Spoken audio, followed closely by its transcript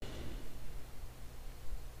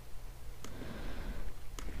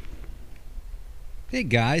Hey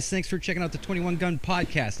guys, thanks for checking out the 21 Gun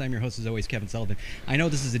Podcast. I'm your host, as always, Kevin Sullivan. I know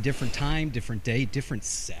this is a different time, different day, different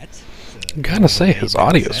set. I'm gotta say, his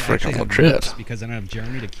audio's freaking legit. Because I don't have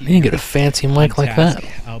Jeremy to keep You get a fancy mic like that.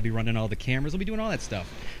 I'll be running all the cameras. I'll be doing all that stuff.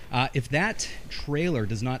 If that trailer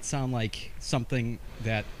does not sound like something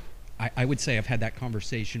that I would say I've had that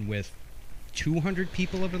conversation with 200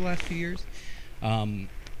 people over the last few years.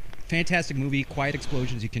 Fantastic movie, Quiet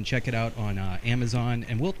Explosions. You can check it out on Amazon,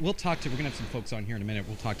 and we're gonna have some folks on here in a minute.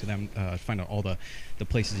 We'll talk to them, find out all the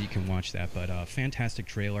places you can watch that. But fantastic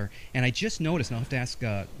trailer. And I just noticed, and I'll have to ask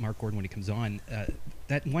Mark Gordon when he comes on,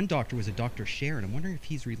 that one doctor was a Dr. Scher, and I'm wondering if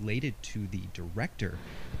he's related to the director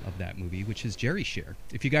of that movie, which is Jerry Scher.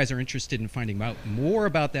 If you guys are interested in finding out more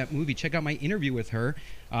about that movie, check out my interview with her.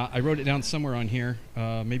 I wrote it down somewhere on here.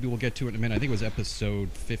 Maybe we'll get to it in a minute. I think it was episode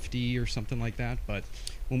 50 or something like that, but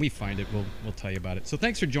when we find it, we'll tell you about it. So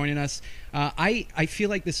thanks for joining us. I feel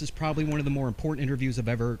like this is probably one of the more important interviews I've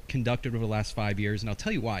ever conducted over the last 5 years, and I'll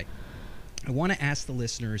tell you why. I want to ask the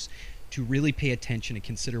listeners to really pay attention and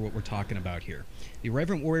consider what we're talking about here. The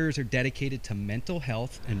Irreverent Warriors are dedicated to mental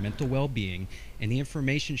health and mental well-being, and the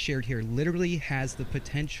information shared here literally has the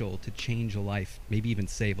potential to change a life, maybe even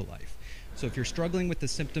save a life. So if you're struggling with the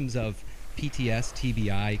symptoms of PTS,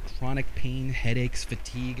 TBI, chronic pain, headaches,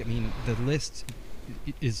 fatigue, I mean, the list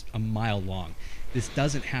is a mile long. This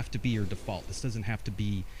doesn't have to be your default. This doesn't have to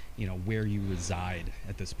be, where you reside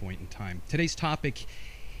at this point in time. Today's topic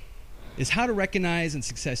is how to recognize and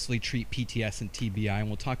successfully treat PTS and TBI, and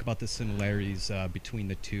we'll talk about the similarities between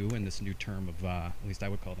the two and this new term of, at least I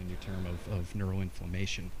would call it a new term of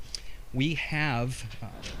neuroinflammation. We have,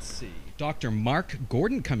 Dr. Mark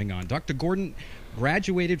Gordon coming on. Dr. Gordon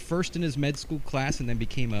graduated first in his med school class and then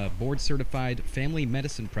became a board-certified family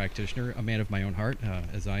medicine practitioner, a man of my own heart,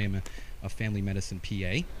 as I am a family medicine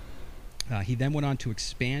PA. He then went on to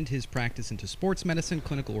expand his practice into sports medicine,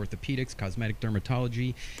 clinical orthopedics, cosmetic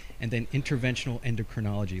dermatology, and then interventional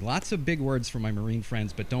endocrinology. Lots of big words for my Marine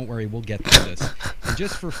friends, but don't worry, we'll get through this. And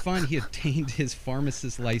just for fun, he obtained his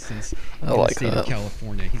pharmacist license in the state of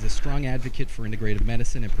California. He's a strong advocate for integrative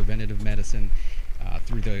medicine and preventative medicine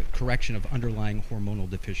through the correction of underlying hormonal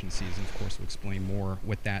deficiencies. And of course, we'll explain more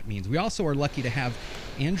what that means. We also are lucky to have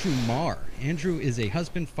Andrew Marr. Andrew is a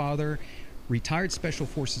husband, father, retired Special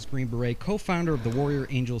Forces Green Beret, co-founder of the Warrior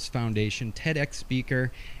Angels Foundation, TEDx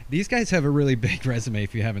speaker. These guys have a really big resume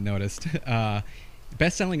if you haven't noticed.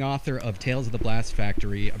 Best-selling author of Tales of the Blast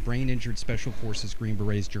Factory, a brain-injured Special Forces Green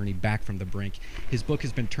Beret's journey back from the brink. His book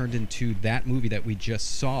has been turned into that movie that we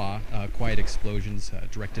just saw, Quiet Explosions,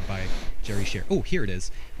 directed by Jerry Scher. Oh, here it is.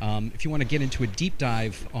 If you want to get into a deep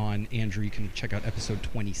dive on Andrew, you can check out episode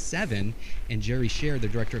 27. And Jerry Scher, the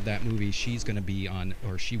director of that movie, she's going to be on,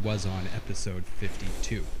 or she was on, episode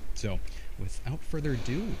 52. So, without further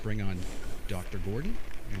ado, we'll bring on Dr. Gordon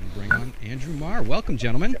and bring on Andrew Marr. Welcome,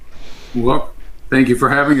 gentlemen. Well, thank you for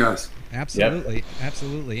having us. Absolutely. Yep.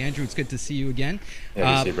 Absolutely. Andrew, it's good to see you again. Yeah,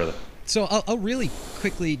 good to see you, brother. So I'll really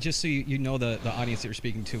quickly, just so you know the audience that you're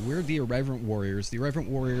speaking to, we're the Irreverent Warriors. The Irreverent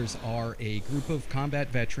Warriors are a group of combat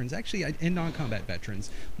veterans, actually, and non-combat veterans,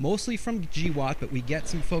 mostly from GWOT, but we get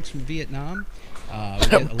some folks from Vietnam.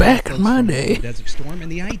 Back in my day. Desert Storm,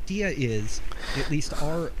 and the idea is, at least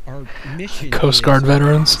our mission, Coast Guard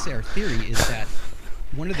veterans. Our theory is that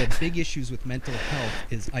one of the big issues with mental health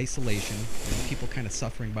is isolation, people kind of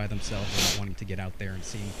suffering by themselves and not wanting to get out there and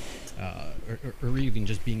seeing, or even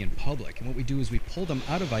just being in public. And what we do is we pull them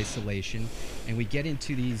out of isolation and we get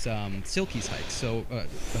into these silkies hikes. So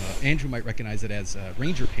Andrew might recognize it as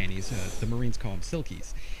ranger panties. The Marines call them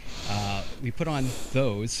silkies. We put on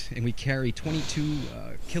those and we carry 22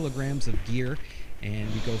 kilograms of gear,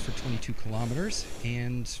 and we go for 22 kilometers,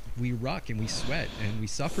 and we ruck and we sweat and we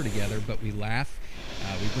suffer together, but we laugh.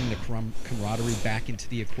 We bring the camaraderie back into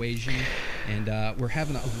the equation, and we're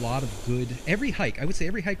having a lot of good. Every hike, I would say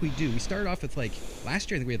every hike we do, we started off with, like,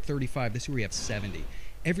 last year I think we had 35, this year we have 70.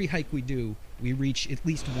 Every hike we do, we reach at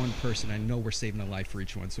least one person. I know we're saving a life for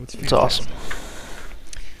each one, so it's fantastic. It's awesome.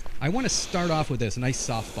 I want to start off with this, a nice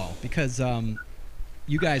softball, because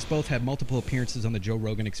you guys both have multiple appearances on the Joe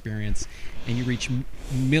Rogan Experience, and you reach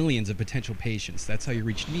millions of potential patients. That's how you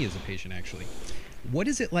reached me as a patient, actually. What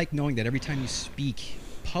is it like knowing that every time you speak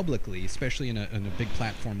publicly, especially in a big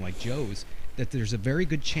platform like Joe's, that there's a very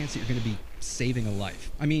good chance that you're going to be saving a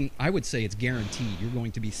life? I mean, I would say it's guaranteed you're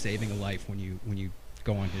going to be saving a life when you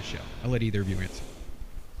go on his show. I'll let either of you answer.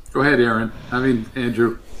 Go ahead,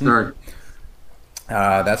 Andrew. Sorry.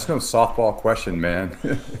 That's no softball question, man.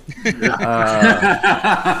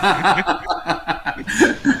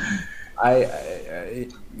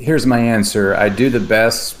 Here's my answer. I do the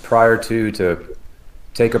best prior to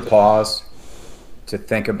take a pause, to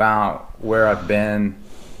think about where I've been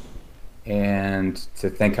and to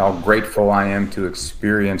think how grateful I am to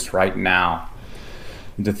experience right now,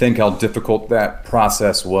 and to think how difficult that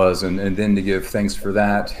process was, and then to give thanks for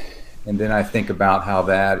that. And then I think about how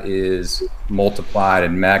that is multiplied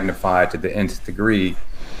and magnified to the nth degree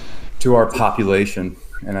to our population.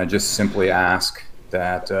 And I just simply ask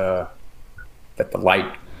that that the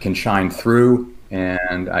light can shine through,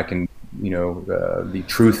 and I can, the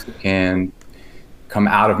truth can come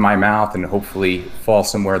out of my mouth and hopefully fall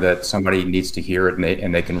somewhere that somebody needs to hear it,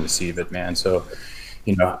 and they can receive it, man. So,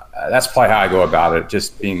 that's probably how I go about it.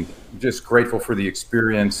 Just being grateful for the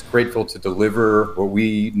experience, grateful to deliver what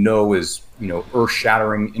we know is,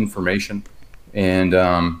 earth-shattering information. And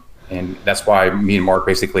that's why me and Mark,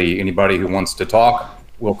 basically anybody who wants to talk,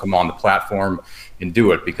 will come on the platform and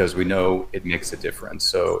do it, because we know it makes a difference.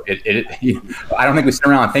 So I don't think we sit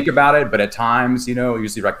around and think about it, but at times,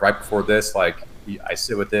 usually right before this, I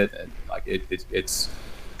sit with it, and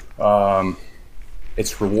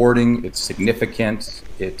it's rewarding, it's significant,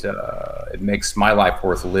 it makes my life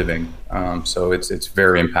worth living. So it's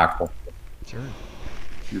very impactful. Sure.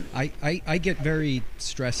 I get very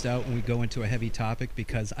stressed out when we go into a heavy topic,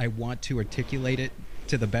 because I want to articulate it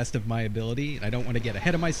to the best of my ability. I don't want to get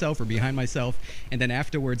ahead of myself or behind myself, and then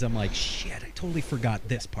afterwards I'm like, shit, I totally forgot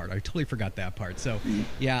this part, I totally forgot that part. So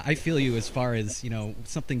yeah, I feel you as far as,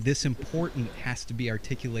 something this important has to be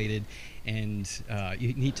articulated, and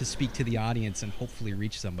you need to speak to the audience and hopefully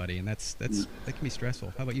reach somebody, and that can be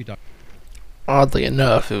stressful. How about you, Doc? Oddly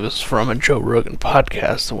enough, it was from a Joe Rogan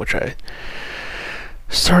podcast in which I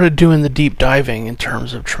started doing the deep diving in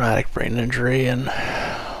terms of traumatic brain injury and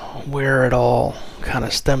where it all kind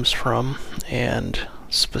of stems from, and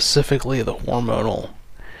specifically the hormonal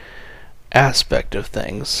aspect of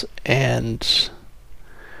things, and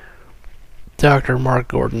Dr. Mark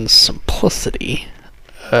Gordon's simplicity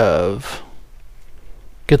of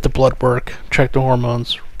get the blood work, check the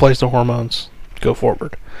hormones, replace the hormones, go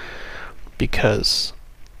forward. Because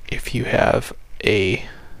if you have a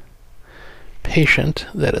patient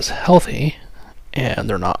that is healthy and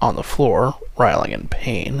they're not on the floor riling in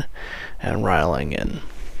pain and riling in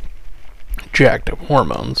jacked up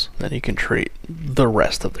hormones, then you can treat the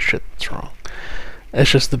rest of the shit that's wrong.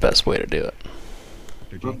 It's just the best way to do it.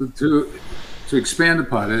 Well, to expand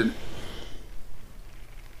upon it,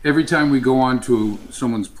 every time we go on to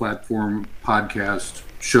someone's platform, podcast,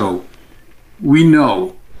 show, we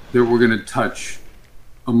know that we're going to touch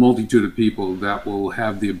a multitude of people that will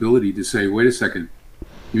have the ability to say, wait a second,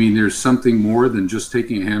 you mean there's something more than just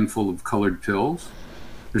taking a handful of colored pills?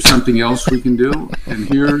 There's something else we can do? And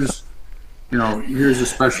here's a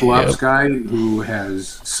special ops guy who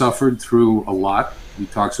has suffered through a lot. He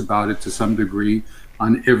talks about it to some degree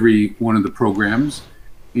on every one of the programs.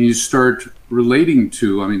 And you start relating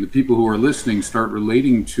to, the people who are listening start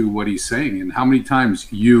relating to what he's saying. And how many times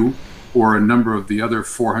you or a number of the other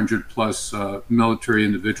 400 plus military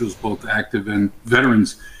individuals, both active and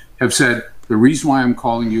veterans, have said, the reason why I'm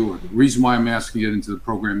calling you, or the reason why I'm asking you to get into the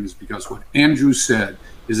program, is because what Andrew said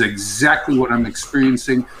is exactly what I'm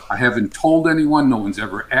experiencing. I haven't told anyone, no one's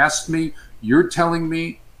ever asked me, you're telling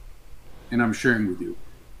me, and I'm sharing with you.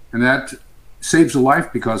 And that saves a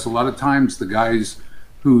life, because a lot of times the guys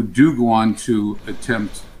who do go on to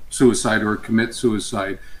attempt suicide or commit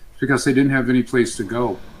suicide, it's because they didn't have any place to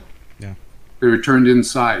go. Yeah. They were turned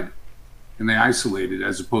inside and they isolated,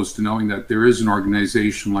 as opposed to knowing that there is an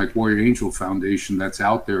organization like Warrior Angel Foundation that's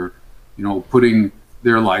out there, putting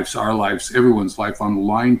their lives, our lives, everyone's life on the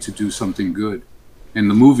line to do something good. And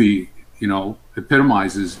the movie,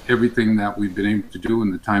 epitomizes everything that we've been able to do in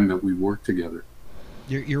the time that we worked together.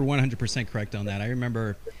 You're 100% correct on that. I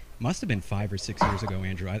remember, must have been 5 or 6 years ago,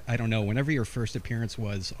 Andrew. I don't know. Whenever your first appearance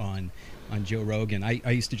was on Joe Rogan, I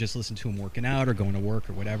used to just listen to him working out or going to work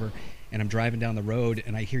or whatever. And I'm driving down the road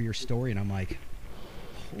and I hear your story and I'm like,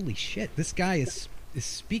 holy shit, this guy is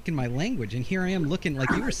speaking my language. And here I am looking,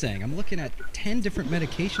 like you were saying, I'm looking at 10 different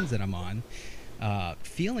medications that I'm on,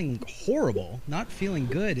 feeling horrible, not feeling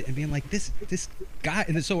good, and being like, this guy.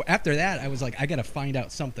 And so after that, I was like, I got to find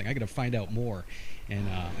out something. I got to find out more. And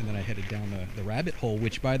then I headed down the rabbit hole,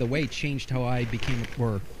 which, by the way, changed how I became,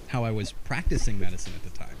 or how I was practicing medicine at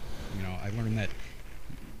the time. I learned that,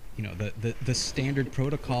 the standard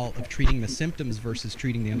protocol of treating the symptoms versus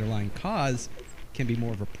treating the underlying cause can be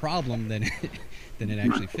more of a problem than it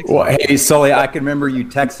actually fixes. Well, hey, Sully, I can remember you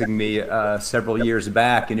texting me several years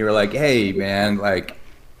back, and you were like, hey, man,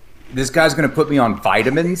 this guy's going to put me on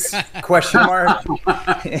vitamins? Question mark.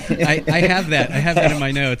 I have that. I have that in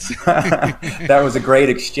my notes. That was a great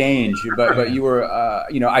exchange. But you were,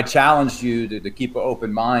 I challenged you to keep an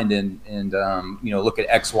open mind and look at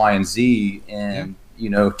X, Y, and Z. And,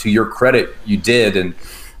 to your credit, you did. And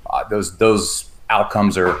those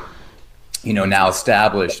outcomes are, now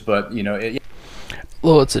established. But,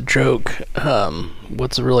 Well, it's a joke.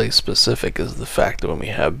 What's really specific is the fact that when we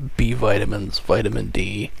have B vitamins, vitamin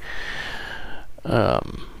D,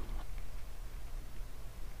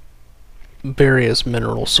 various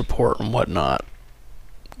mineral support and whatnot,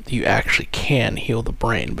 you actually can heal the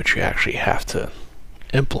brain, but you actually have to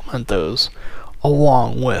implement those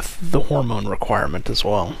along with the hormone requirement as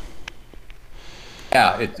well.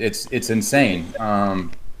 Yeah, it's insane.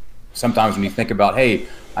 Sometimes when you think about, hey,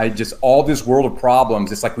 all this world of problems,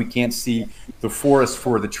 it's like we can't see the forest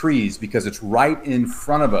for the trees because it's right in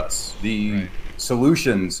front of us. The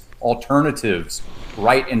solutions, alternatives,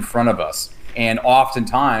 right in front of us. And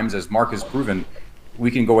oftentimes, as Mark has proven, we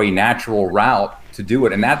can go a natural route to do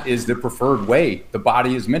it. And that is the preferred way the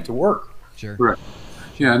body is meant to work. Sure. Correct.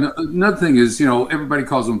 Yeah, another thing is, everybody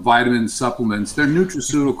calls them vitamins, supplements. They're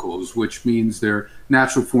nutraceuticals, which means they're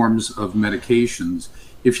natural forms of medications.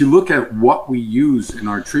 If you look at what we use in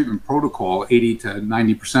our treatment protocol, 80 to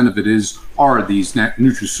 90% of it are these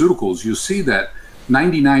nutraceuticals. You'll see that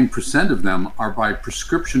 99% of them are by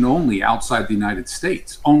prescription only outside the United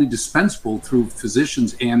States, only dispensable through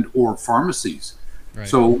physicians and or pharmacies. Right.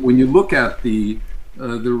 So when you look at the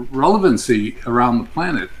relevancy around the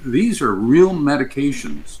planet, these are real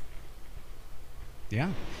medications.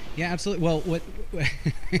 Yeah. Yeah, absolutely. Well, what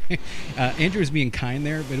Andrew was being kind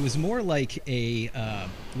there, but it was more like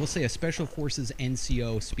we'll say a Special Forces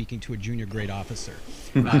NCO speaking to a junior grade officer.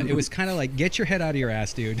 It was kind of like, get your head out of your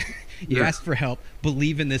ass, dude. You asked for help.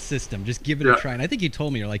 Believe in this system. Just give it a try. And I think you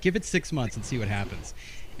told me, you're like, give it 6 months and see what happens.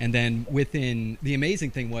 And then the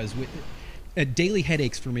amazing thing was, daily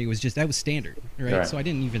headaches for me that was standard, right? So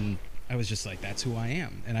I was just like, that's who I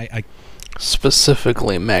am. And I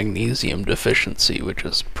specifically magnesium deficiency, which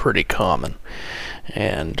is pretty common.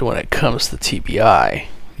 And when it comes to TBI,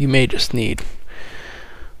 you may just need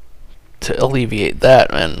to alleviate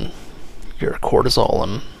that and your cortisol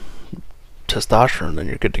and testosterone, and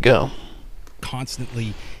you're good to go.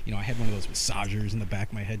 Constantly, I had one of those massagers in the back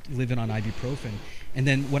of my head, living on ibuprofen. And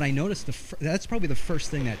then what I noticed, that's probably the first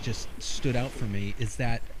thing that just stood out for me, is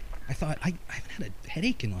that I thought, I haven't had a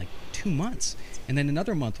headache in like 2 months. And then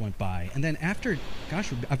another month went by. And then after,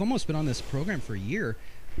 I've almost been on this program for a year.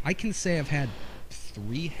 I can say I've had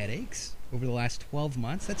 3 headaches over the last 12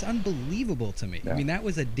 months. That's unbelievable to me. Yeah. I mean, that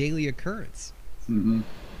was a daily occurrence. Mm-hmm.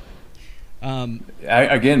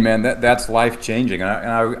 Again, man, that's life changing.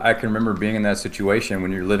 I can remember being in that situation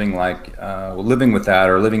when you're living with that,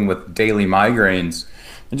 or living with daily migraines,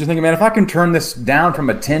 and just thinking, man, if I can turn this down from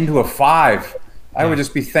a 10 to a 5, I would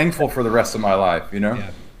just be thankful for the rest of my life. Yeah.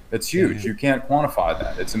 It's huge. You can't quantify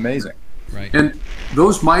that. It's amazing. Right. And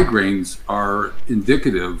those migraines are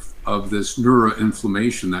indicative of this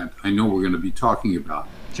neuroinflammation that I know we're going to be talking about.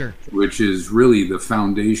 Sure. Which is really the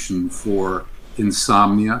foundation for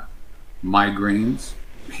insomnia, migraines,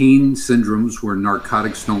 pain syndromes where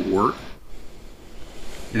narcotics don't work.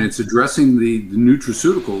 And it's addressing the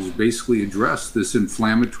nutraceuticals basically address this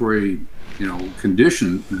inflammatory,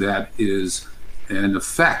 condition that is an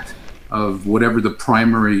effect of whatever the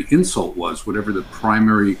primary insult was, whatever the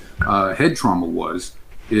primary head trauma was.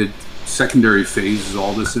 Secondary phase is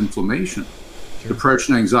all this inflammation. Sure.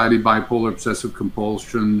 Depression, anxiety, bipolar, obsessive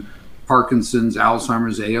compulsion, Parkinson's,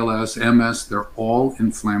 Alzheimer's, ALS, MS, they're all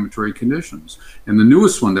inflammatory conditions. And the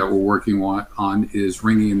newest one that we're working on is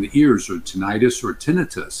ringing in the ears, or tinnitus or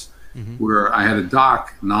tinnitus, where I had a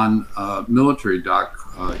doc, non-military doc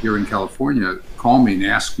here in California, call me and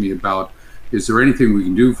ask me about, is there anything we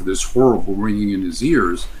can do for this horrible ringing in his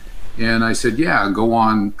ears? And I said, yeah, go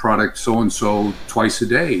on product so-and-so twice a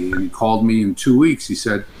day. And he called me in 2 weeks. He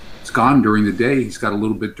said, it's gone during the day. He's got a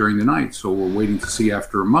little bit during the night. So we're waiting to see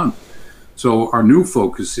after a month. So our new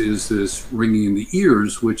focus is this ringing in the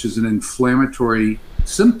ears, which is an inflammatory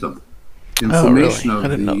symptom. Inflammation of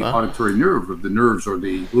the auditory nerve, of the nerves, or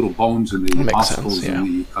the little bones in the ossicles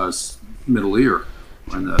in the middle ear.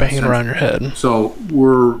 Banging around your head. So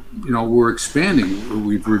we're expanding.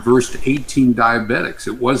 We've reversed 18 diabetics.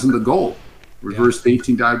 It wasn't the goal. Reversed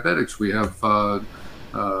 18 diabetics. We have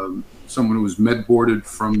someone who was med boarded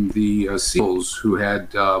from the SEALs who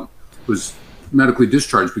was medically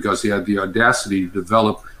discharged because he had the audacity to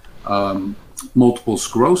develop multiple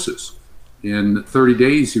sclerosis. In 30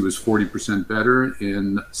 days, he was 40% better.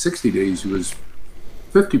 In 60 days, he was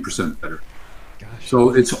 50% better. Gosh. So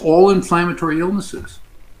it's all inflammatory illnesses.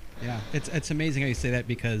 Yeah, it's amazing how you say that,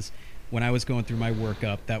 because when I was going through my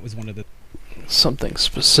workup, that was one of the Something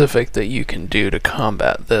specific that you can do to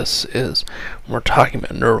combat this is, when we're talking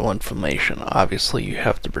about neural inflammation, obviously you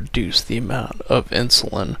have to reduce the amount of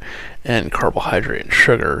insulin and carbohydrate and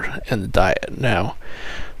sugar in the diet. Now,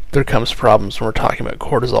 there comes problems when we're talking about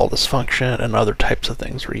cortisol dysfunction and other types of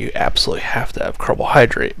things where you absolutely have to have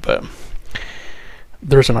carbohydrate, but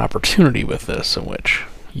there's an opportunity with this in which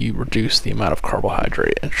you reduce the amount of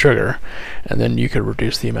carbohydrate and sugar, and then you could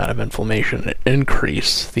reduce the amount of inflammation and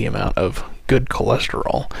increase the amount of good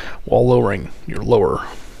cholesterol while lowering your lower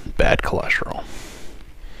bad cholesterol.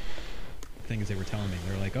 things they were telling me.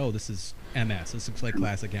 They were like, "Oh, this is MS. This looks like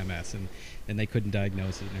classic MS," and they couldn't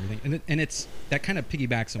diagnose it and everything. And it's that kind of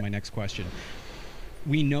piggybacks on my next question.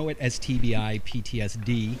 We know it as TBI,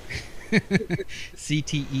 PTSD,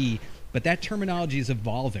 CTE, but that terminology is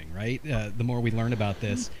evolving, right? The more we learn about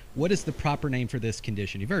this, what is the proper name for this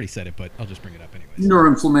condition? You've already said it, but I'll just bring it up anyways.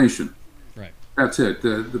 Neuroinflammation. Right. That's it.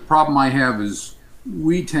 The problem I have is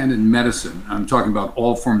we tend in medicine, I'm talking about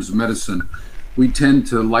all forms of medicine, we tend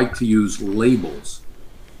to like to use labels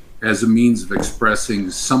as a means of expressing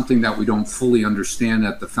something that we don't fully understand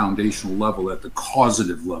at the foundational level, at the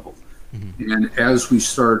causative level. Mm-hmm. And as we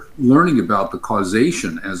start learning about the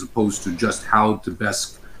causation as opposed to just how to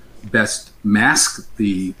best mask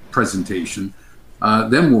the presentation,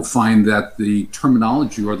 then we'll find that the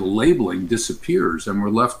terminology or the labeling disappears and we're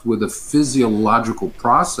left with a physiological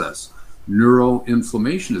process.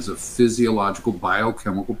 Neuroinflammation is a physiological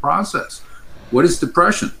biochemical process. What is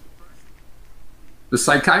depression? The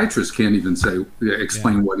psychiatrist can't even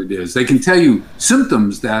explain what it is. They can tell you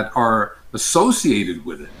symptoms that are associated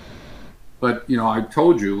with it. But, you know, I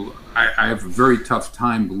told you, I have a very tough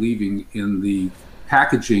time believing in the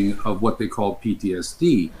packaging of what they call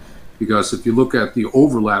PTSD, because if you look at the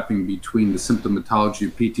overlapping between the symptomatology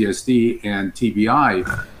of PTSD and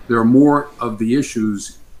TBI, there are more of the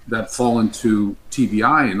issues that fall into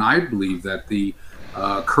TBI, and I believe that the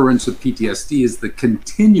occurrence of PTSD is the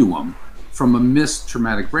continuum from a missed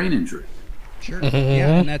traumatic brain injury. Sure. Mm-hmm.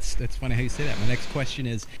 Yeah, and that's funny how you say that. My next question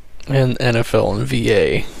is, and NFL and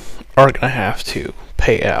VA are going to have to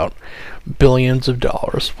pay out billions of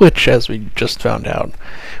dollars, which, as we just found out,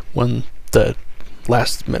 when the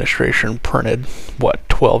last administration printed,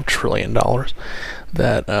 $12 trillion,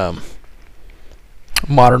 that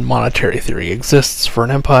modern monetary theory exists for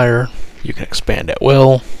an empire. You can expand at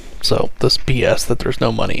will. So this BS that there's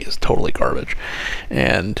no money is totally garbage,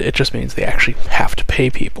 and it just means they actually have to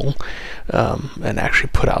pay people and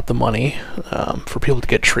actually put out the money for people to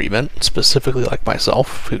get treatment, specifically like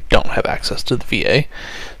myself, who don't have access to the VA,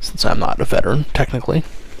 since I'm not a veteran technically,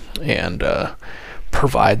 and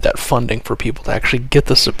provide that funding for people to actually get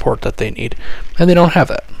the support that they need, and they don't have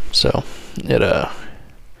that. So it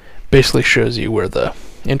basically shows you where the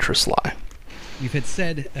interests lie. You've had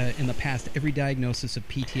said in the past, every diagnosis of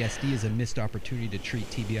PTSD is a missed opportunity to treat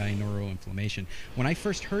TBI and neuroinflammation. When I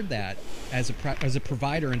first heard that as a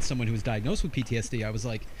provider and someone who was diagnosed with PTSD, I was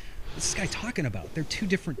like, what's this guy talking about? They're two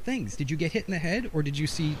different things. Did you get hit in the head, or did you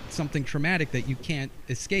see something traumatic that you can't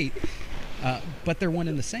escape? But they're one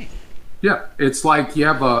and the same. Yeah, it's like you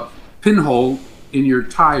have a pinhole in your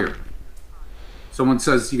tire. Someone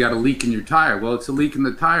says you got a leak in your tire. Well, it's a leak in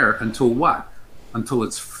the tire until what? Until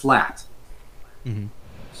it's flat. Mm-hmm.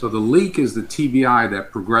 So the leak is the TBI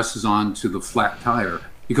that progresses on to the flat tire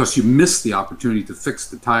because you missed the opportunity to fix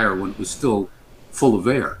the tire when it was still full of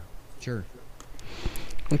air. Sure.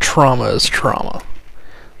 Trauma is trauma.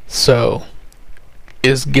 So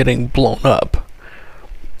is getting blown up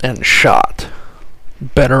and shot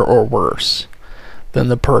better or worse than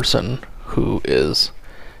the person who is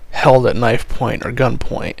held at knife point or gun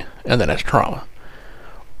point and then has trauma?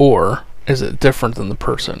 Or is it different than the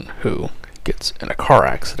person who gets in a car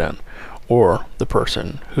accident, or the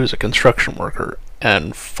person who's a construction worker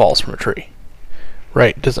and falls from a tree?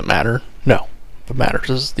 Right? Does it matter? No. What matters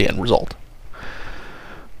is the end result.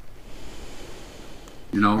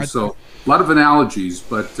 You know, so a lot of analogies,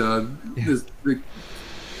 but the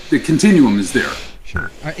continuum is there. Sure.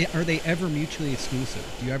 Are they ever mutually exclusive?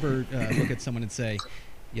 Do you ever look at someone and say,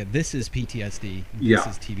 yeah, this is PTSD, this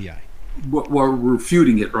is TBI? We're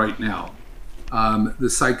refuting it right now. The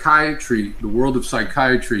psychiatry, the world of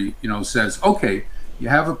psychiatry, you know, says, okay, you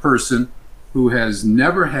have a person who has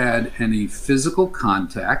never had any physical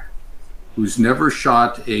contact, who's never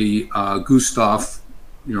shot a Gustav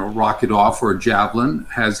rocket off or a javelin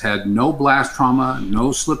has had no blast trauma,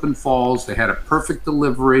 no slip and falls. They had a perfect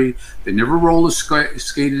delivery. They never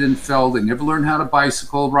skated and fell. They never learned how to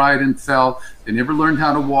bicycle ride and fell. They never learned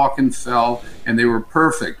how to walk and fell. And they were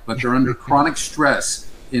perfect, but they're under chronic stress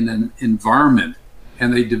in an environment,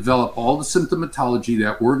 and they develop all the symptomatology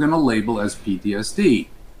that we're going to label as PTSD.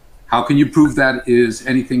 How can you prove that is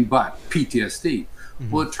anything but PTSD?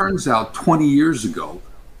 Well, it turns out 20 years ago,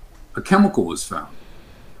 a chemical was found.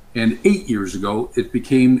 And 8 years ago, it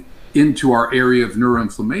became into our area of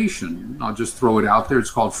neuroinflammation. I'll just throw it out there.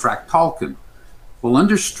 It's called fractalkine. Well,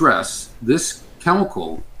 under stress, this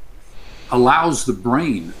chemical allows the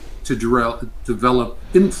brain to develop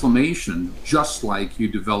inflammation just like you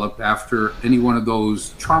develop after any one of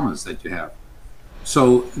those traumas that you have.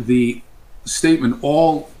 So the statement,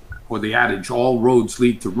 the adage, all roads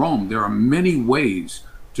lead to Rome, there are many ways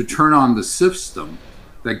to turn on the system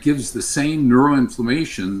that gives the same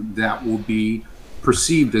neuroinflammation that will be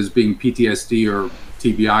perceived as being PTSD or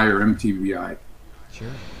TBI or MTBI.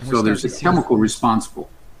 Sure. So there's a chemical responsible.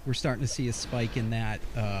 We're starting to see a spike in that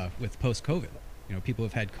with post-COVID. People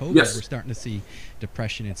have had COVID. Yes. We're starting to see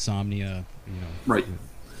depression, insomnia, right,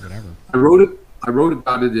 whatever. I wrote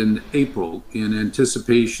about it in April in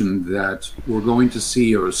anticipation that we're going to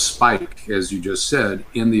see a spike, as you just said,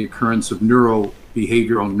 in the occurrence of behavioral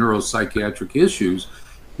neuropsychiatric issues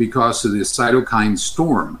because of the cytokine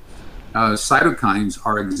storm. Cytokines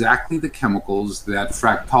are exactly the chemicals that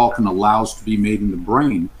fractalkine allows to be made in the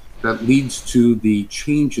brain that leads to the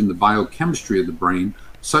change in the biochemistry of the brain,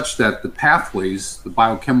 such that the pathways, the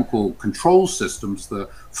biochemical control systems, the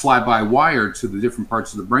fly-by-wire to the different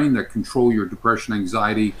parts of the brain that control your depression,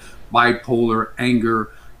 anxiety, bipolar,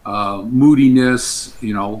 anger, moodiness,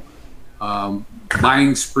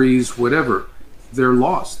 buying sprees, whatever, they're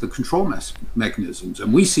lost, the control mechanisms.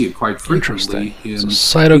 And we see it quite frequently in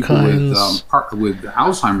cytokines people with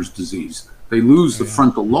Alzheimer's disease. They lose the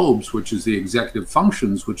frontal lobes, which is the executive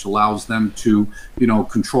functions, which allows them to,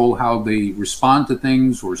 control how they respond to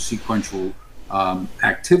things or sequential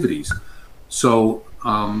activities. So,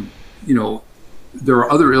 there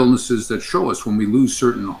are other illnesses that show us when we lose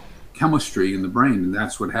certain chemistry in the brain, and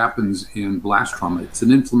that's what happens in blast trauma. It's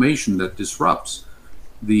an inflammation that disrupts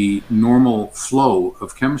the normal flow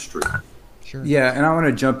of chemistry. Sure. Yeah, and I want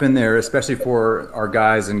to jump in there, especially for our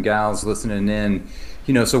guys and gals listening in.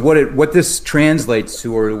 So what this translates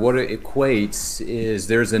to, or what it equates, is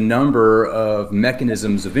there's a number of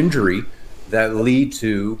mechanisms of injury that lead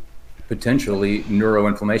to potentially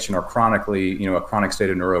neuroinflammation or chronically, a chronic state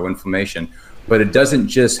of neuroinflammation. But it doesn't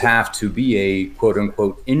just have to be a quote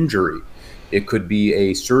unquote injury. It could be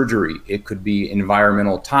a surgery. It could be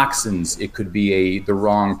environmental toxins. It could be the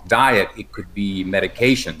wrong diet. It could be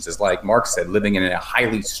medications. As like Mark said, living in a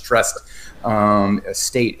highly stressed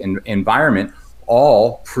state and environment,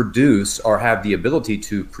 all produce or have the ability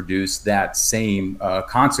to produce that same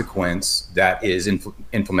consequence that is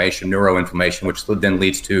inflammation, neuroinflammation, which then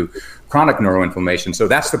leads to chronic neuroinflammation. So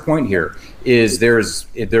that's the point here, is there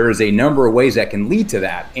is a number of ways that can lead to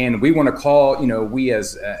that. And we want to call, we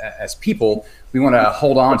as people, we want to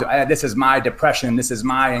hold on to, this is my depression, this is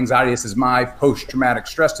my anxiety, this is my post-traumatic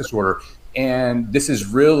stress disorder. And this is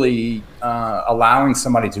really allowing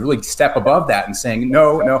somebody to really step above that and saying,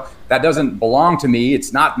 no, that doesn't belong to me.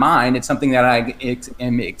 It's not mine. It's something that I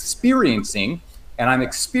am experiencing, and I'm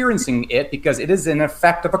experiencing it because it is an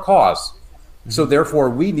effect of a cause. So therefore,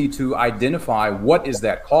 we need to identify what is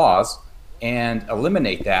that cause and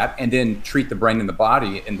eliminate that, and then treat the brain and the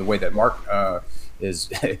body in the way that Mark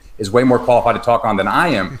is way more qualified to talk on than I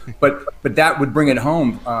am. But that would bring it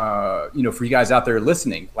home, for you guys out there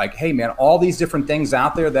listening, like, hey man, all these different things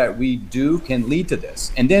out there that we do can lead to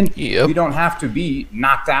this. And then you don't have to be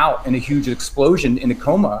knocked out in a huge explosion in a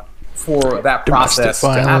coma for that process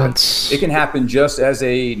to happen. It can happen just as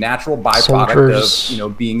a natural byproduct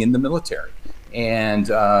of, being in the military and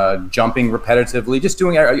jumping repetitively, just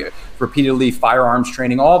doing repeatedly firearms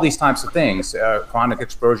training, all these types of things, chronic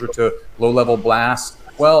exposure to low-level blasts.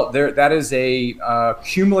 Well, that is a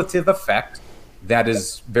cumulative effect that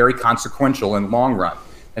is very consequential in the long run.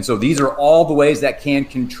 And so these are all the ways that can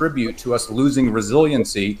contribute to us losing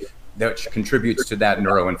resiliency, that contributes to that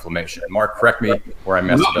neuroinflammation. Mark, correct me where I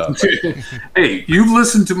messed up. Hey, you've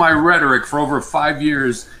listened to my rhetoric for over 5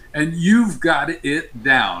 years, and you've got it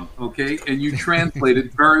down, okay? And you translate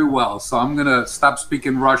it very well. So I'm going to stop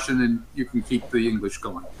speaking Russian, and you can keep the English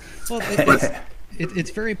going. Well, it's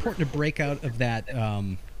very important to break out of that,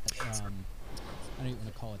 I don't even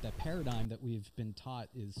want to call it that paradigm that we've been taught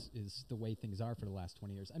is the way things are for the last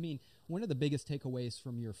 20 years. I mean, one of the biggest takeaways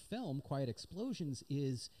from your film, Quiet Explosions,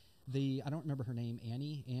 is I don't remember her name,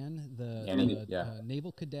 Anne, Annie, yeah.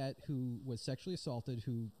 naval cadet who was sexually assaulted,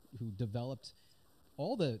 who developed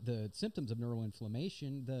all the symptoms of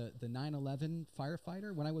neuroinflammation. The 9/11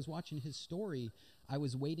 firefighter. When I was watching his story, I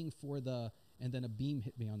was waiting for and then a beam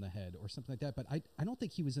hit me on the head or something like that. But I don't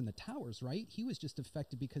think he was in the towers, right? He was just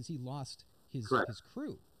affected because he lost his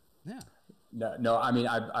crew. Yeah. No. I mean,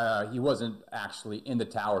 he wasn't actually in the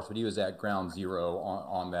towers, but he was at ground zero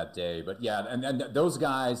on that day. But yeah, and those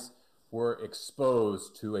guys were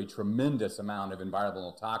exposed to a tremendous amount of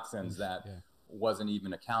environmental toxins that wasn't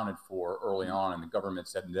even accounted for early on, and the government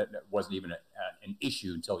said that wasn't even an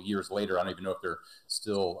issue until years later. I don't even know if they're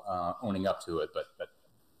still owning up to it, but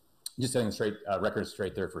just setting the record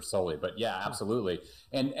straight there for Sully. But yeah, absolutely.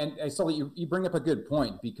 And Sully, you bring up a good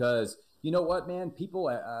point, because you know what, man? People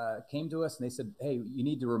came to us and they said, hey, you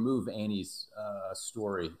need to remove Annie's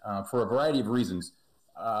story for a variety of reasons.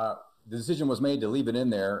 The decision was made to leave it in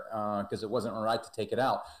there because it wasn't right to take it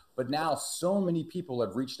out. But now so many people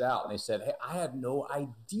have reached out and they said, hey, I had no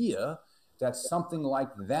idea that something like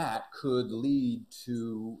that could lead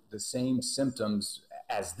to the same symptoms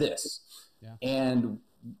as this. Yeah. And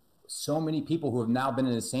so many people who have now been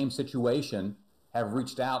in the same situation have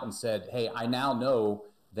reached out and said, hey, I now know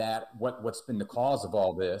that what's been the cause of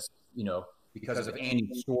all this, because of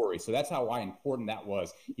Annie's story. So that's how important that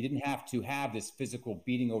was. You didn't have to have this physical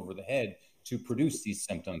beating over the head to produce these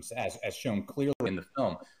symptoms, as shown clearly in the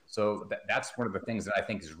film. So that's one of the things that I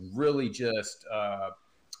think is really just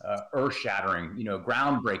earth-shattering,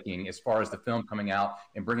 groundbreaking as far as the film coming out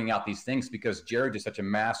and bringing out these things, because Jared did such a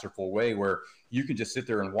masterful way where you can just sit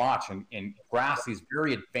there and watch and grasp these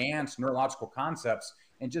very advanced neurological concepts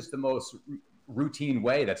in just the most routine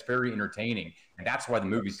way that's very entertaining. And that's why the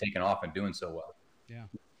movie's taken off and doing so well. Yeah.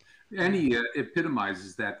 And he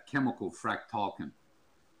epitomizes that chemical fractalkine,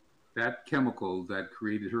 that chemical that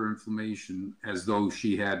created her inflammation, as though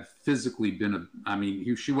she had physically been,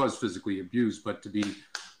 she was physically abused, but to be,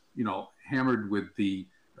 hammered with the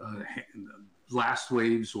blast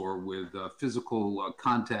waves or with physical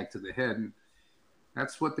contact to the head.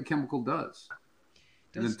 That's what the chemical does.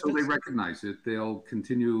 And until they recognize it, they'll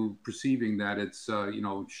continue perceiving that it's,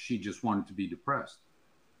 she just wanted to be depressed.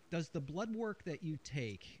 Does the blood work that you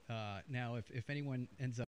take, now, if anyone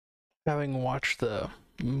ends up... Having watched the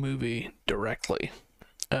movie directly,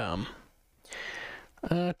 it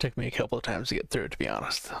took me a couple of times to get through it, to be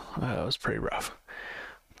honest. It was pretty rough.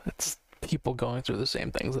 It's people going through the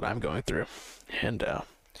same things that I'm going through. And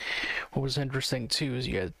what was interesting, too, is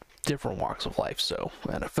you had different walks of life. So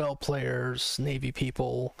NFL players, Navy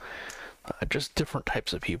people, just different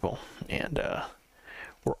types of people. And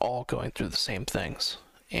we're all going through the same things.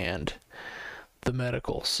 And the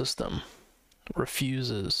medical system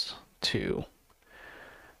refuses to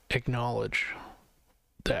acknowledge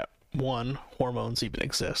that, one, hormones even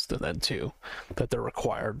exist, and then two, that they're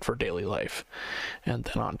required for daily life. And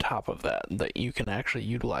then on top of that, that you can actually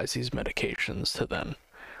utilize these medications to then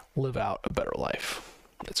live out a better life.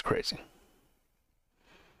 It's crazy.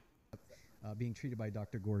 Being treated by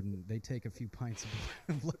Dr. Gordon, they take a few pints of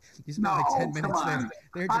you spend like 10 minutes there.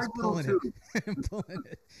 They're just pulling it.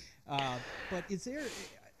 But is there...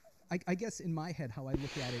 I guess in my head, how I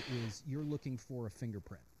look at it is you're looking for a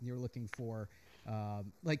fingerprint. You're looking for,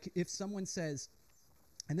 like if someone says,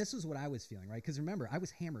 and this is what I was feeling, right? Because remember, I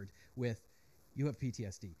was hammered with, you have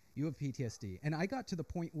PTSD, you have PTSD. And I got to the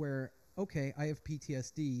point where, okay, I have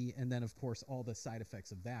PTSD. And then of course, all the side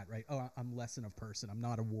effects of that, right? Oh, I'm less than a person. I'm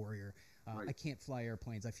not a warrior. Right. I can't fly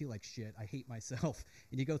airplanes. I feel like shit. I hate myself.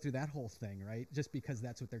 And you go through that whole thing, right? Just because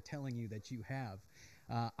that's what they're telling you that you have.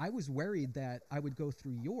 I was worried that I would go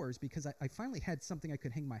through yours because I finally had something I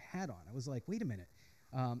could hang my hat on. I was like, wait a minute.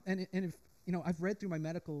 And if, I've read through my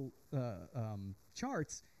medical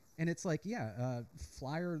charts, and it's like,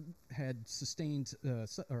 Flyer had sustained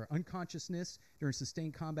or unconsciousness during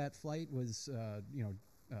sustained combat flight, was,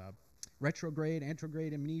 retrograde,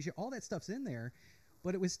 antrograde amnesia, all that stuff's in there.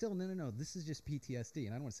 But it was still, no, this is just PTSD. And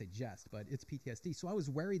I don't want to say just, but it's PTSD. So I was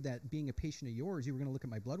worried that being a patient of yours, you were going to look at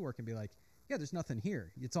my blood work and be like, yeah, there's nothing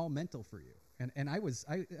here. It's all mental for you. And I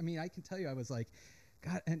can tell you, I was like,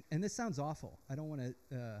 God, and this sounds awful. I don't want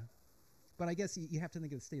to, but I guess you have to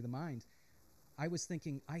think of the state of the mind. I was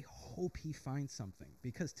thinking, I hope he finds something,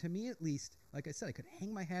 because to me, at least, like I said, I could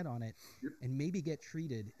hang my hat on it and maybe get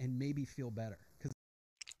treated and maybe feel better.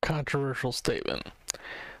 Controversial statement.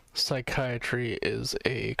 Psychiatry is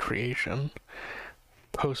a creation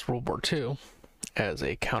post-World War II as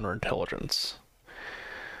a counterintelligence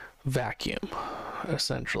vacuum,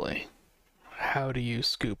 essentially. how do you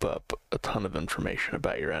scoop up a ton of information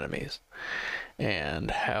about your enemies? And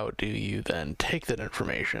how do you then take that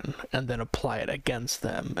information and then apply it against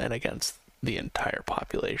them and against the entire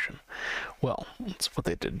population? Well, that's what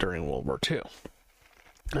they did during World War II.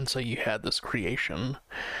 And so you had this creation,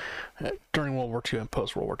 during World War II and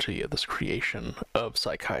post-World War II, you had this creation of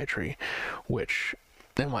psychiatry, which,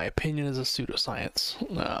 in my opinion, is a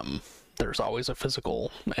pseudoscience. There's always a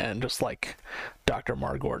physical, and just like Dr.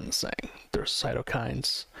 Marr Gordon's saying, there's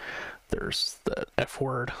cytokines, there's the F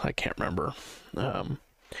word, I can't remember,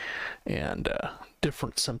 and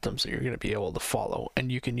different symptoms that you're going to be able to follow,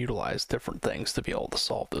 and you can utilize different things to be able to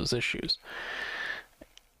solve those issues.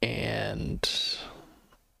 And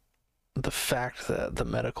the fact that the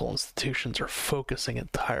medical institutions are focusing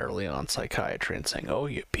entirely on psychiatry and saying, oh,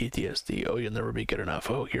 you have PTSD, oh, you'll never be good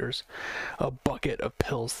enough, oh, here's a bucket of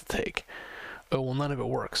pills to take, oh, well, none of it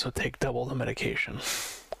works, so take double the medication.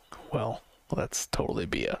 Well, that's totally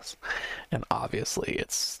BS. And obviously,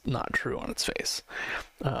 it's not true on its face.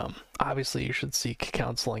 Obviously, you should seek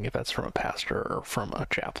counseling if that's from a pastor or from a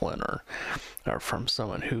chaplain or from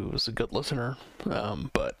someone who's a good listener.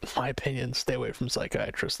 But in my opinion, stay away from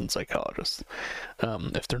psychiatrists and psychologists.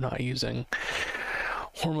 If they're not using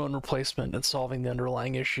hormone replacement and solving the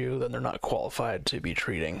underlying issue, then they're not qualified to be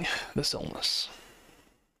treating this illness.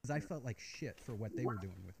 I felt like shit for what they were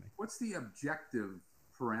doing with me. What's the objective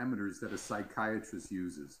parameters that a psychiatrist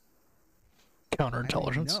uses?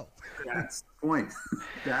 Counterintelligence. No. That's the point.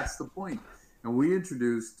 That's the point. And we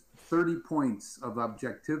introduced 30 points of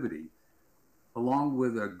objectivity along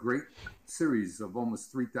with a great series of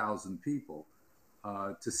almost 3,000 people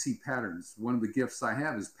to see patterns. One of the gifts I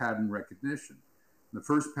have is pattern recognition. The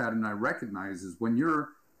first pattern I recognize is when you're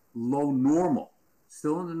low normal,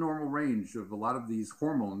 still in the normal range of a lot of these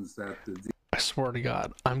hormones that I swear to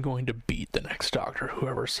God, I'm going to beat the next doctor,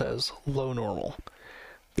 whoever says low normal.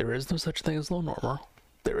 There is no such thing as low normal.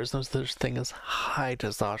 There is no such thing as high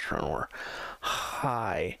testosterone or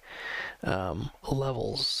high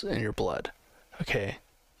levels in your blood. Okay?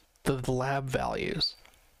 The lab values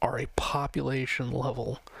are a population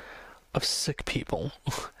level of sick people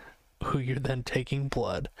who you're then taking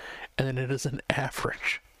blood, and then it is an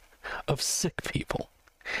average of sick people.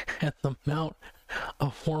 And the amount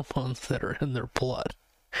of hormones that are in their blood,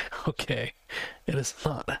 okay, it is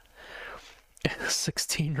not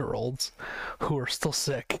 16-year-olds who are still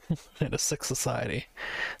sick in a sick society,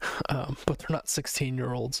 but they're not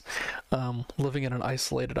 16-year-olds living in an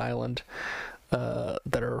isolated island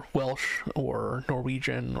that are Welsh or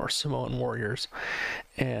Norwegian or Samoan warriors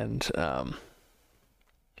and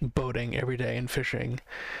boating every day and fishing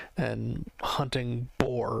and hunting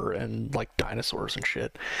boar and like dinosaurs and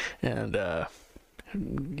shit and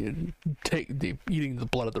eating the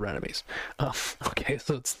blood of their enemies. Okay,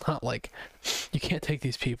 so it's not like you can't take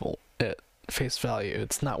these people at face value.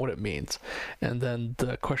 It's not what it means. And then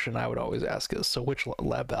the question I would always ask is, so which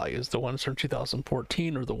lab values, the ones from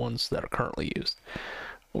 2014 or the ones that are currently used?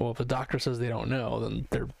 Well, if a doctor says they don't know, then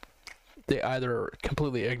they either are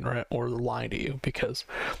completely ignorant or they're lying to you, because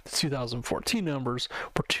the 2014 numbers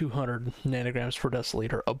were 200 nanograms per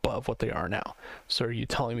deciliter above what they are now. So are you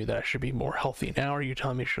telling me that I should be more healthy now, or are you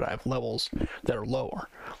telling me should I have levels that are lower?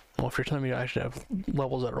 Well, if you're telling me I should have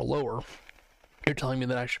levels that are lower, you're telling me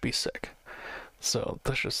that I should be sick. So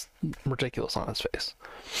that's just ridiculous on its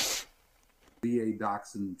face. VA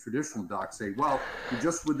docs and traditional docs say, well, you're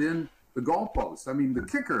just within the goalposts. I mean, the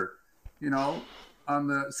kicker, on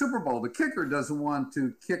the Super Bowl, the kicker doesn't want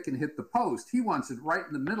to kick and hit the post. He wants it right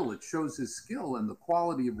in the middle. It shows his skill and the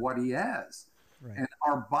quality of what he has. Right. And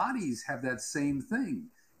our bodies have that same thing.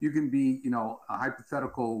 You can be, a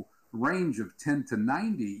hypothetical range of 10 to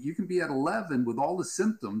 90. You can be at 11 with all the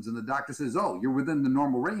symptoms, and the doctor says, oh, you're within the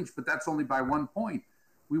normal range, but that's only by 1 point.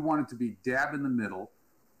 We want it to be dab in the middle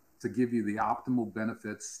to give you the optimal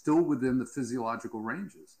benefits, still within the physiological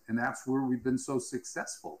ranges. And that's where we've been so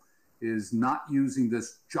successful, is not using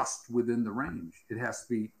this just within the range. It has to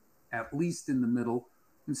be at least in the middle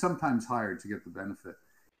and sometimes higher to get the benefit.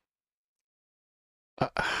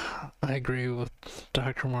 I agree with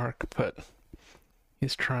Dr. Mark, but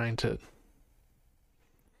he's trying to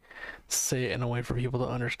say it in a way for people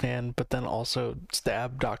to understand, but then also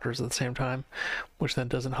stab doctors at the same time, which then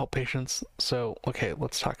doesn't help patients. So, okay,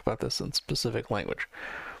 let's talk about this in specific language.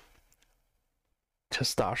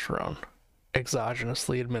 Testosterone,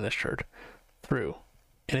 exogenously administered through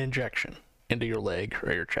an injection into your leg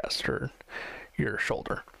or your chest or your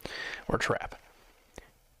shoulder or trap.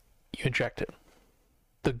 You inject it.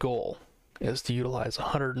 The goal is to utilize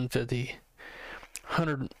 100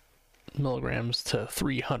 milligrams to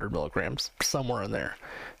 300 milligrams, somewhere in there,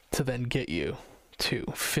 to then get you to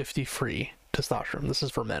 50 free testosterone. This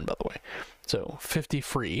is for men, by the way. So 50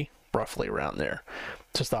 free, roughly around there,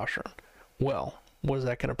 testosterone. Well, what is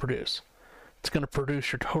that going to produce? It's going to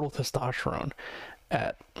produce your total testosterone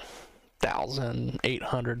at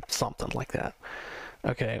 1,800, something like that.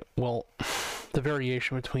 Okay, well, the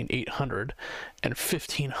variation between 800 and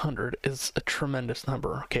 1,500 is a tremendous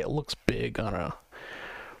number. Okay, it looks big on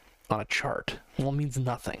a chart. Well, it means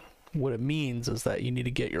nothing. What it means is that you need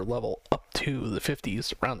to get your level up to the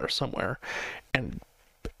 50s, around there somewhere, and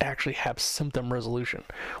actually have symptom resolution.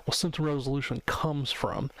 Well, symptom resolution comes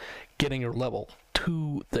from getting your level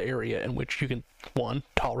to the area in which you can, one,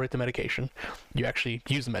 tolerate the medication, you actually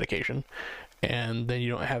use the medication, and then you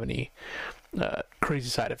don't have any crazy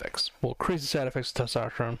side effects. Well, crazy side effects of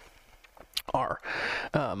testosterone are,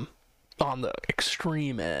 on the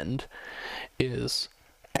extreme end, is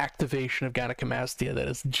activation of gynecomastia that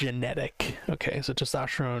is genetic. Okay, so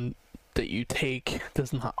testosterone that you take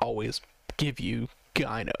does not always give you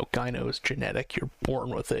gyno. Gyno is genetic. You're born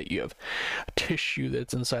with it. You have tissue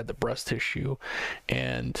that's inside the breast tissue,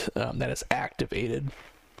 and that is activated.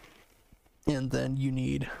 And then you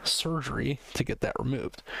need surgery to get that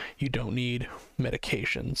removed. You don't need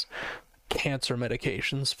medications. Cancer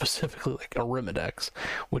medications, specifically like Arimidex,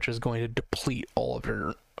 which is going to deplete all of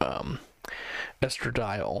your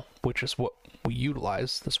estradiol, which is what we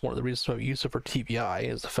utilize. That's one of the reasons why we use it for TBI,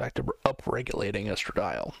 is the fact that we're upregulating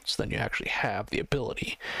estradiol. So then you actually have the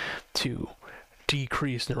ability to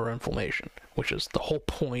decrease neuroinflammation, which is the whole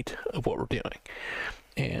point of what we're doing.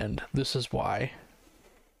 And this is why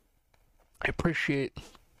I appreciate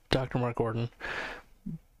Dr. Mark Gordon,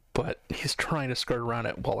 but he's trying to skirt around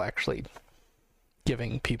it while actually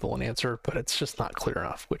giving people an answer, but it's just not clear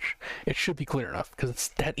enough, which it should be clear enough because it's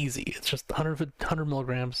that easy. It's just 100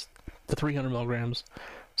 milligrams to 300 milligrams,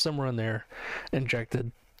 somewhere in there,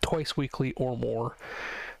 injected twice weekly or more,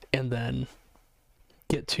 and then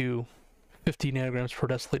get to 50 nanograms per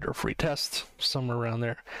deciliter free test, somewhere around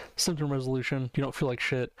there. Symptom resolution, you don't feel like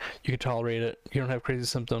shit, you can tolerate it, you don't have crazy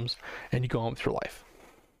symptoms, and you go on with your life.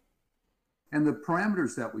 And the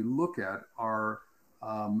parameters that we look at are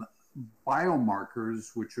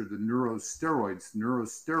biomarkers, which are the neurosteroids.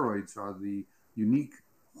 Neurosteroids are the unique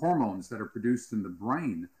hormones that are produced in the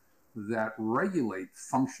brain that regulate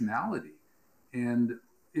functionality. And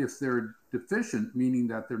if they're deficient, meaning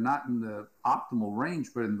that they're not in the optimal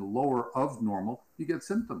range, but in the lower of normal, you get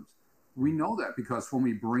symptoms. We know that because when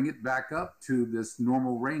we bring it back up to this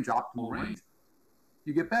normal range, optimal range,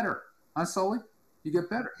 you get better. Huh, Sully? You get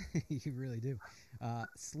better. You really do.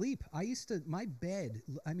 Sleep. My bed,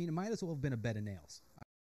 I mean, it might as well have been a bed of nails.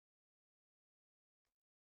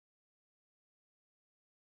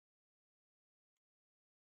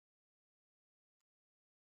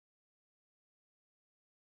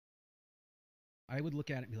 I would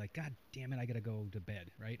look at it and be like, God damn it, I got to go to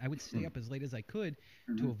bed, right? I would stay up as late as I could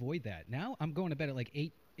to avoid that. Now I'm going to bed at like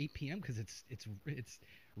 8 p.m. because it's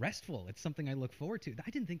restful. It's something I look forward to. I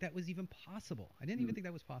didn't think that was even possible. I didn't even think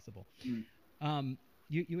that was possible.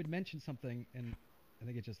 You had mentioned something, and I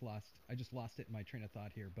think I just lost it in my train of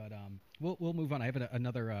thought here, but we'll move on. I have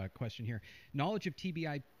another question here. Knowledge of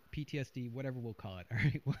TBI, PTSD, whatever we'll call it.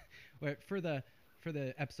 All right. For the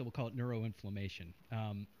episode, we'll call it neuroinflammation.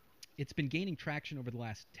 It's been gaining traction over the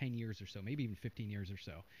last 10 years or so, maybe even 15 years or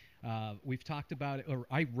so. We've talked about it, or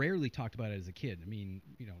I rarely talked about it as a kid. I mean,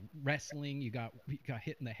 wrestling, you got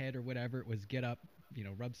hit in the head or whatever. It was get up,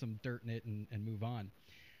 rub some dirt in it and move on.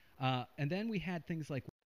 And then we had things like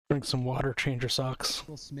Drink some water, change your socks.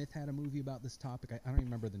 Will Smith had a movie about this topic. I don't even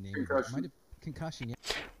remember the name of it. Might have Concussion. Yeah.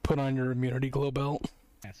 Put on your immunity glow belt.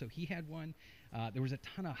 Yeah, so he had one. There was a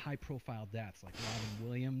ton of high-profile deaths, like Robin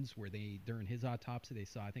Williams, where during his autopsy, they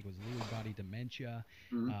saw, I think it was Lewy body dementia,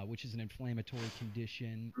 which is an inflammatory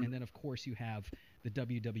condition. And then, of course, you have the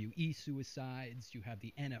WWE suicides. You have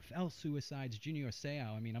the NFL suicides. Junior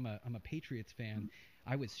Seau. I mean, I'm a Patriots fan.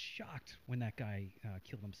 I was shocked when that guy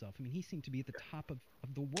killed himself. I mean, he seemed to be at the top of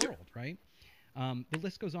the world, right? The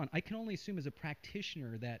list goes on. I can only assume as a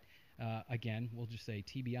practitioner that, again, we'll just say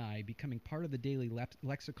TBI, becoming part of the daily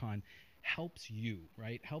lexicon helps you,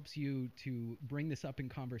 right? Helps you to bring this up in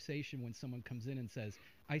conversation when someone comes in and says,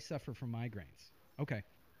 I suffer from migraines. Okay.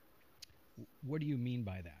 What do you mean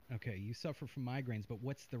by that? Okay, you suffer from migraines, but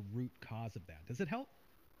what's the root cause of that? Does it help?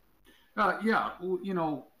 Yeah,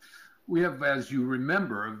 well, we have, as you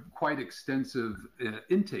remember, a quite extensive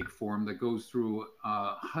intake form that goes through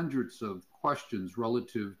hundreds of questions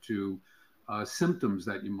relative to symptoms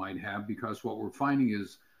that you might have, because what we're finding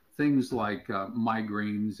is things like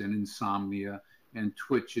migraines and insomnia and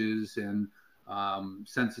twitches and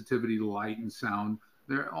sensitivity to light and sound.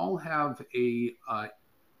 they all have an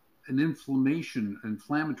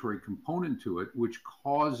inflammatory component to it, which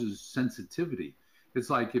causes sensitivity. It's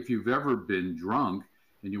like if you've ever been drunk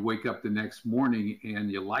and you wake up the next morning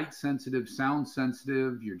and you're light sensitive, sound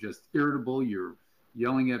sensitive, you're just irritable, you're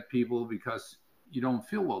yelling at people because you don't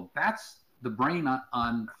feel well. That's the brain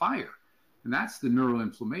on fire, and that's the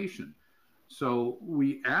neuroinflammation. So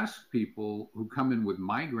we ask people who come in with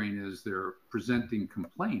migraine as their presenting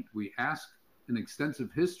complaint, we ask an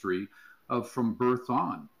extensive history of from birth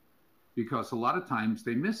on, because a lot of times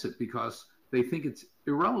they miss it because they think it's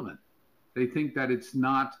irrelevant. They think that it's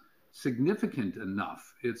not significant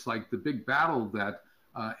enough. It's like the big battle that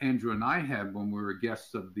Andrew and I had when we were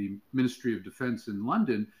guests of the Ministry of Defense in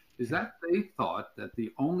London, is that they thought that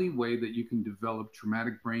the only way that you can develop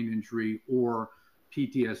traumatic brain injury or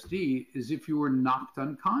PTSD is if you were knocked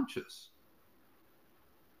unconscious.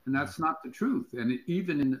 And that's not the truth. And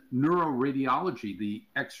even in neuroradiology, the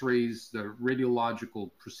x-rays, the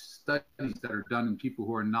radiological studies that are done in people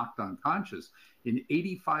who are knocked unconscious, in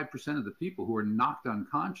 85% of the people who are knocked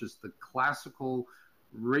unconscious, the classical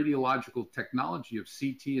radiological technology of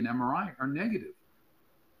CT and MRI are negative.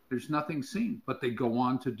 There's nothing seen, but they go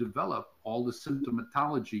on to develop all the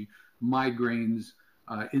symptomatology, migraines,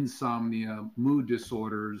 insomnia, mood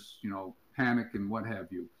disorders, panic and what have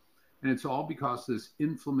you. And it's all because this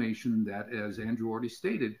inflammation that, as Andrew already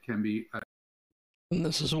stated, can be... And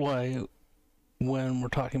this is why when we're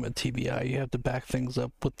talking about TBI, you have to back things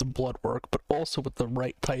up with the blood work, but also with the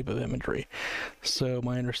right type of imagery. So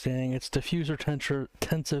my understanding, it's diffuser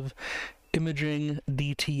tensive imaging,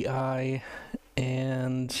 DTI,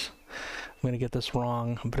 and I'm going to get this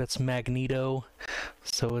wrong, but it's magneto.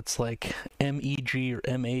 So it's like MEG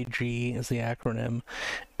or MAG is the acronym,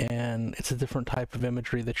 and it's a different type of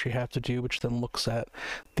imagery that you have to do, which then looks at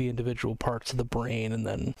the individual parts of the brain and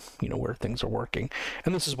then, where things are working.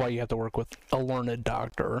 And this is why you have to work with a learned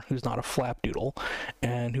doctor who's not a flapdoodle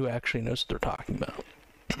and who actually knows what they're talking about.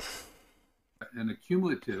 An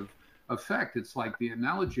accumulative effect. It's like the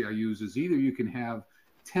analogy I use is either you can have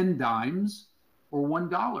 10 dimes or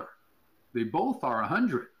 $1. They both are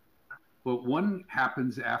 100. But one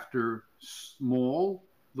happens after small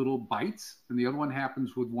little bites, and the other one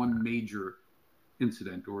happens with one major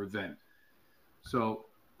incident or event. So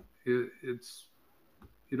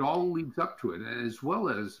it all leads up to it, as well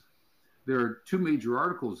as there are two major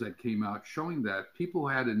articles that came out showing that people who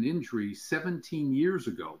had an injury 17 years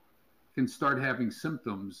ago can start having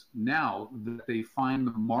symptoms now that they find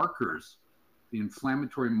the markers, the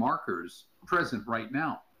inflammatory markers, present right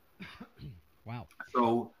now. Wow.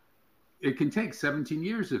 So it can take 17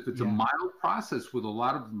 years if it's a mild process with a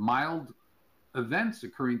lot of mild events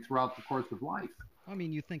occurring throughout the course of life. I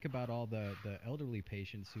mean, you think about all the elderly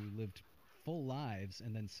patients who lived full lives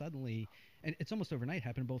and then suddenly, and it's almost overnight,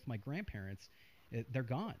 happened to both my grandparents, they're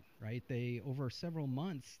gone, right? They, over several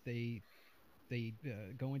months, they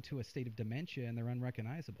go into a state of dementia and they're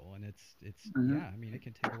unrecognizable. And it's yeah, I mean, it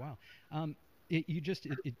can take a while.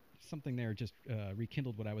 Something there just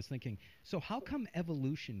rekindled what I was thinking. So how come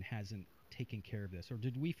evolution hasn't taken care of this? Or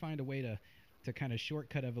did we find a way to kind of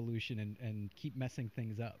shortcut evolution and keep messing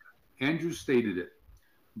things up? Andrew stated it.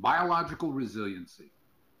 Biological resiliency.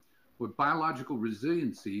 What biological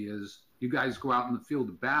resiliency is, you guys go out in the field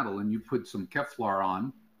of battle and you put some Kevlar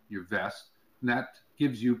on your vest, and that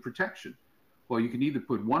gives you protection. Well, you can either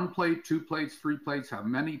put 1 plate, 2 plates, 3 plates, how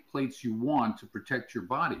many plates you want to protect your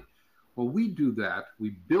body. Well, we do that. We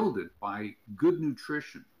build it by good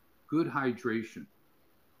nutrition, good hydration,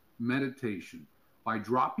 meditation, by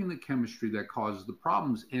dropping the chemistry that causes the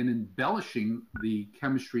problems and embellishing the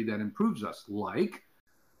chemistry that improves us, like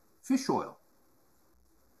fish oil,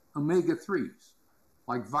 omega-3s,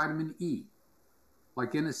 like vitamin E,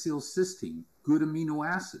 like N-acetylcysteine, good amino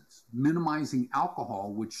acids, minimizing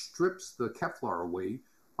alcohol, which strips the Kevlar away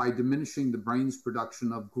by diminishing the brain's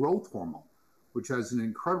production of growth hormone, which has an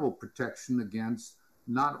incredible protection against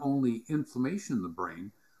not only inflammation in the brain,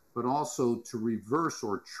 but also to reverse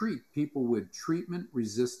or treat people with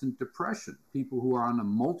treatment-resistant depression, people who are on a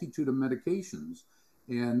multitude of medications.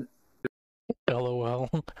 And LOL.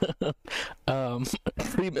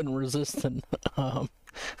 Treatment-resistant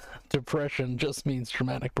depression just means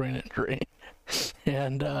traumatic brain injury.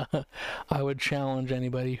 And I would challenge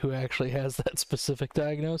anybody who actually has that specific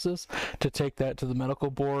diagnosis to take that to the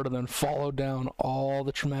medical board and then follow down all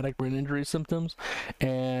the traumatic brain injury symptoms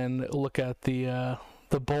and look at the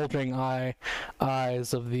bulging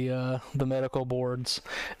eyes of the medical boards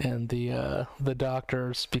and the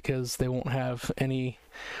doctors, because they won't have any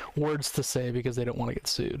words to say because they don't want to get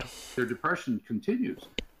sued. Their depression continues.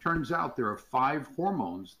 Turns out there are 5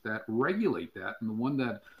 hormones that regulate that. And the one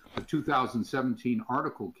that the 2017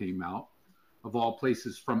 article came out, of all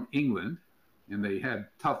places, from England, and they had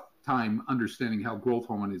tough time understanding how growth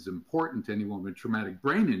hormone is important to anyone with traumatic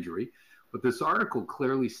brain injury. But this article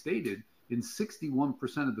clearly stated in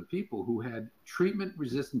 61% of the people who had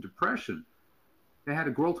treatment-resistant depression, they had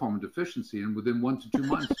a growth hormone deficiency, and within 1 to 2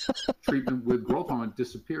 months, treatment with growth hormone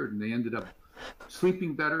disappeared, and they ended up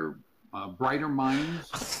sleeping better, brighter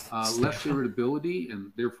minds, less irritability,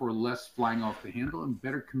 and therefore less flying off the handle, and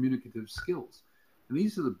better communicative skills. And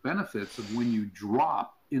these are the benefits of when you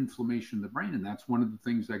drop inflammation in the brain, and that's one of the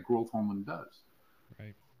things that growth hormone does.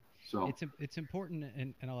 Right. So it's important,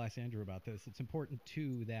 and I'll ask Andrew about this. It's important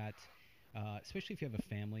too that, especially if you have a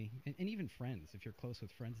family and even friends, if you're close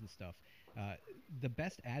with friends and stuff, the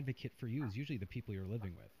best advocate for you is usually the people you're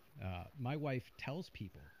living with. My wife tells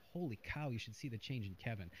people, holy cow, you should see the change in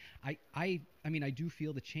Kevin. I mean, I do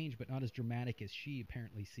feel the change, but not as dramatic as she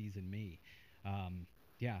apparently sees in me.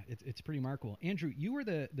 Yeah, it's pretty remarkable. Andrew, you were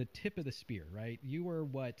the tip of the spear, right? You were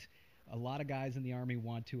what a lot of guys in the Army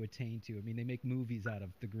want to attain to. I mean, they make movies out of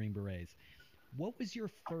the Green Berets. What was your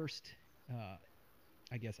first,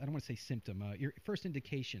 I guess, I don't want to say symptom, your first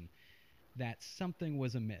indication that something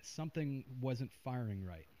was amiss, something wasn't firing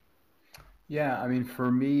right? Yeah, I mean,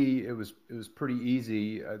 for me, it was pretty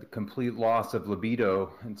easy. The complete loss of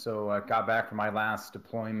libido, and so I got back from my last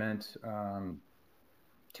deployment,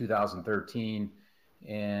 2013,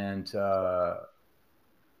 and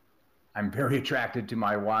I'm very attracted to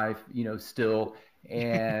my wife, still,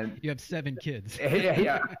 and you have 7 kids.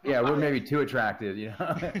 yeah, we're maybe too attracted,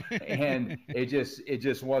 and it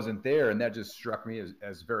just wasn't there, and that just struck me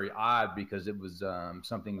as very odd because it was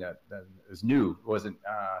something that is new, wasn't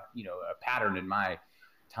a pattern in my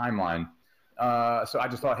timeline. So I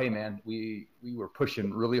just thought, hey man, we were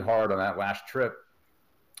pushing really hard on that last trip.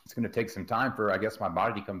 It's going to take some time for, I guess, my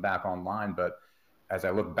body to come back online, but as I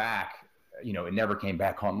look back, it never came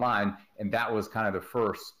back online, and that was kind of the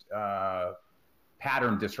first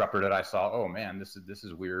pattern disruptor that I saw. Oh man, this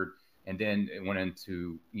is weird. And then it went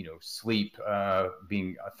into sleep,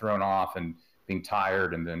 being thrown off, and being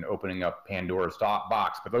tired, and then opening up Pandora's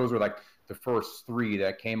box. But those were like the first 3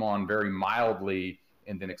 that came on very mildly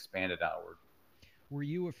and then expanded outward. Were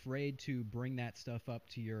you afraid to bring that stuff up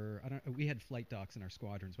to your? We had flight docs in our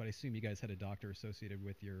squadrons, but I assume you guys had a doctor associated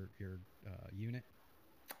with your unit.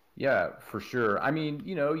 Yeah, for sure. I mean,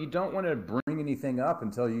 you don't want to bring anything up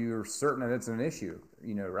until you're certain that it's an issue,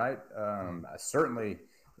 right? Certainly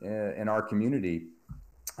in our community,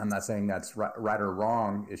 I'm not saying that's right or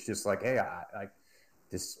wrong. It's just like, hey, I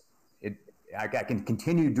can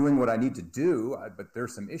continue doing what I need to do, but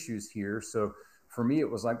there's some issues here. So for me,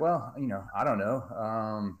 it was like, well, I don't know.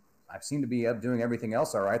 I seem to be doing everything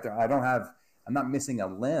else all right. I'm not missing a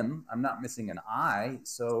limb. I'm not missing an eye.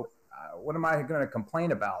 So what am I going to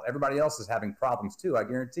complain about? Everybody else is having problems too. I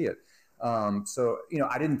guarantee it. So,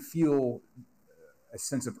 I didn't feel a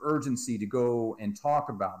sense of urgency to go and talk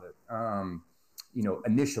about it,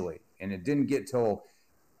 initially. And it didn't get till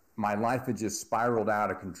my life had just spiraled out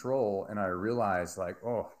of control. And I realized like,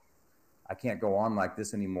 oh, I can't go on like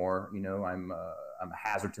this anymore. I'm a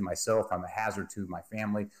hazard to myself. I'm a hazard to my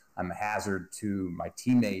family. I'm a hazard to my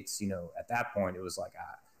teammates. At that point, it was like,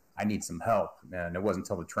 I need some help. And it wasn't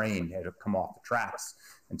until the train had to come off the tracks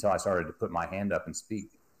until I started to put my hand up and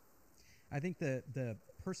speak. I think the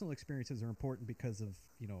personal experiences are important because of,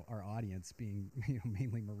 our audience being,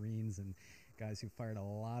 mainly Marines and guys who fired a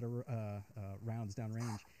lot of rounds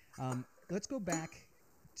downrange. Let's go back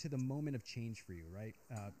to the moment of change for you, right?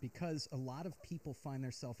 Because a lot of people find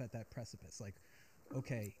themselves at that precipice. Like,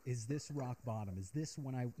 okay, is this rock bottom? Is this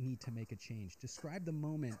when I need to make a change? Describe the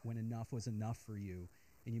moment when enough was enough for you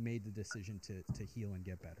and you made the decision to heal and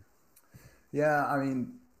get better. Yeah, I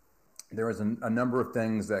mean, there was a number of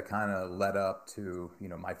things that kind of led up to,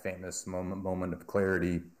 my famous moment of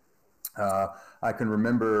clarity. I can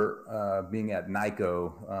remember being at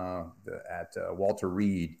NICO at Walter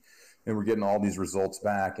Reed, and we're getting all these results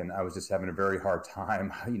back, and I was just having a very hard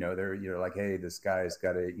time. You're like, hey, this guy's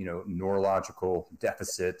got a neurological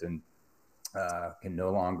deficit and can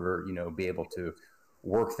no longer be able to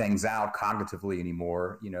work things out cognitively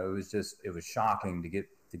anymore. It was shocking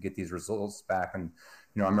to get these results back. And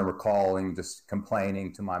I remember calling, just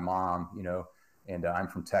complaining to my mom, and I'm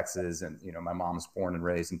from Texas, and my mom's born and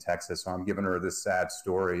raised in Texas, so I'm giving her this sad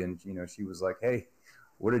story, and she was like, hey,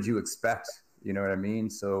 what did you expect? You know what I mean?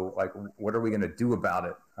 So like, what are we going to do about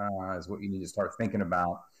it? Is what you need to start thinking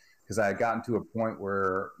about. Because I had gotten to a point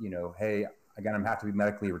where, hey, I'm going to have to be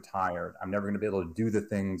medically retired. I'm never going to be able to do the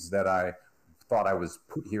things that I thought I was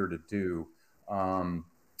put here to do.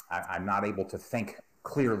 I'm not able to think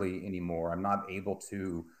clearly anymore. I'm not able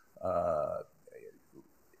to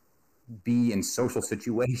be in social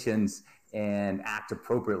situations and act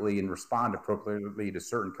appropriately and respond appropriately to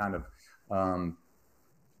certain kind of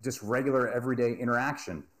just regular everyday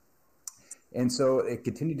interaction. And so it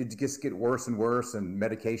continued to just get worse and worse, and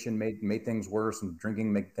medication made things worse, and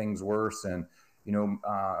drinking made things worse, and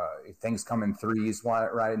things come in threes,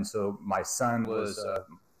 right? And so my son was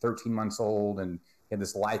 13 months old, and he had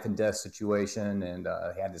this life and death situation, and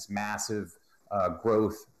he had this massive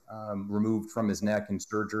growth removed from his neck in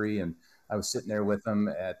surgery. And I was sitting there with him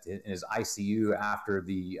in his ICU after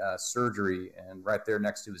the surgery, and right there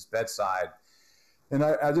next to his bedside. And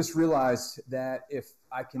I just realized that if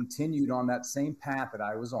I continued on that same path that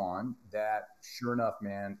I was on, that sure enough,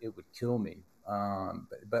 man, it would kill me.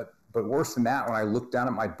 But worse than that, when I looked down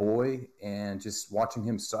at my boy and just watching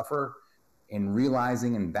him suffer and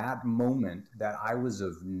realizing in that moment that I was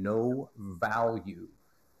of no value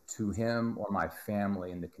to him or my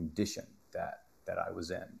family in the condition that I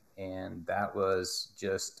was in. And that was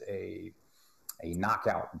just a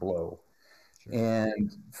knockout blow. Sure.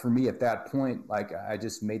 And for me at that point, like, I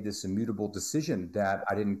just made this immutable decision that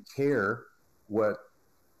I didn't care what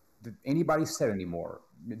anybody said anymore.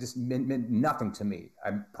 It just meant nothing to me.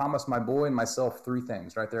 I promised my boy and myself three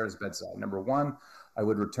things right there at his bedside. Number one, I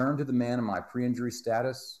would return to the man in my pre-injury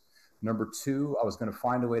status. Number two, I was going to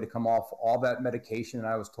find a way to come off all that medication that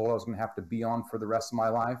I was told I was going to have to be on for the rest of my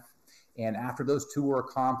life. And after those two were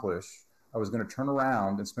accomplished, I was going to turn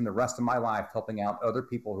around and spend the rest of my life helping out other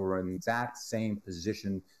people who were in the exact same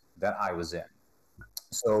position that I was in.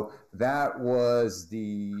 So that was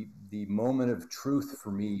the moment of truth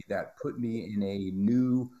for me that put me in a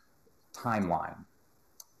new timeline.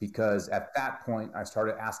 Because at that point, I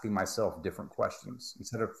started asking myself different questions.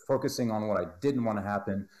 Instead of focusing on what I didn't want to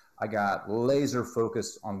happen, I got laser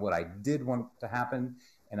focused on what I did want to happen.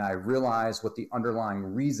 And I realized what the underlying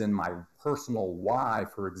reason, my personal why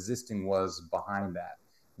for existing was behind that.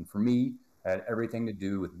 And for me, it had everything to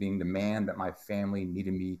do with being the man that my family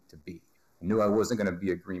needed me to be. I knew I wasn't going to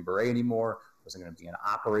be a Green Beret anymore, wasn't going to be an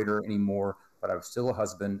operator anymore, but I was still a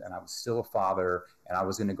husband and I was still a father, and I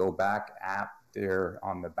was going to go back out there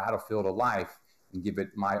on the battlefield of life and give it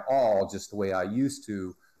my all just the way I used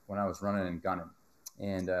to when I was running and gunning.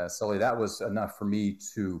 And Sully, that was enough for me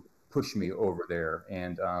to push me over there.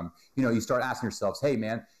 And, you start asking yourselves, hey,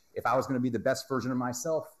 man, if I was going to be the best version of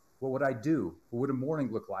myself, what would I do? What would a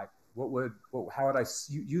morning look like? How would I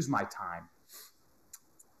use my time?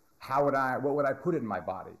 What would I put in my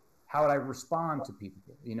body? How would I respond to people?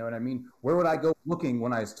 You know what I mean? Where would I go looking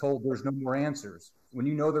when I was told there's no more answers? When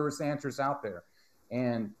there was answers out there?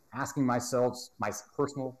 And asking myself my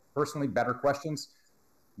personally better questions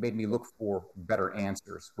made me look for better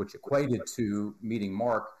answers, which equated to meeting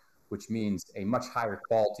Mark, which means a much higher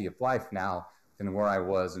quality of life now than where I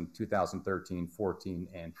was in 2013, 14,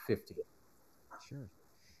 and 15. Sure.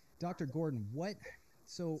 Dr. Gordon,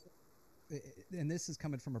 and this is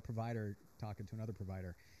coming from a provider talking to another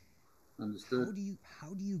provider. Understood.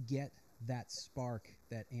 How do you get that spark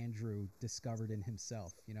that Andrew discovered in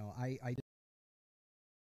himself?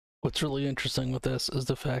 What's really interesting with this is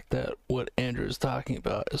the fact that what Andrew's talking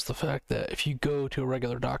about is the fact that if you go to a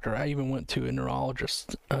regular doctor, I even went to a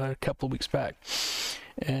neurologist a couple of weeks back,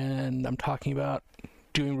 and I'm talking about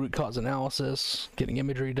doing root cause analysis, getting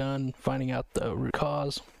imagery done, finding out the root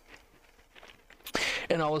cause,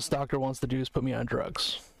 and all this doctor wants to do is put me on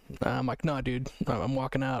drugs. I'm like, nah, dude, I'm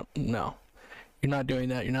walking out. No, you're not doing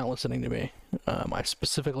that. You're not listening to me. I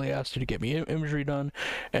specifically asked you to get me imagery done,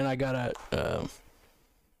 and I got a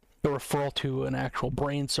referral to an actual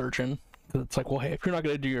brain surgeon. It's like, well, hey, if you're not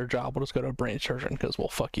going to do your job, we'll just go to a brain surgeon because, well,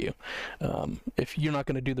 fuck you. If you're not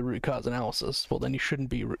going to do the root cause analysis, well, then you shouldn't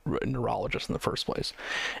be a neurologist in the first place.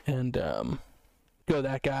 And go to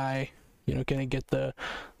that guy, can get the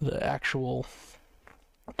actual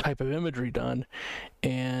type of imagery done,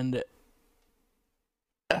 and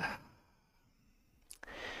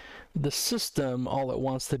the system, all it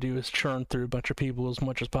wants to do is churn through a bunch of people as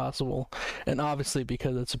much as possible. And obviously,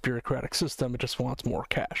 because it's a bureaucratic system, it just wants more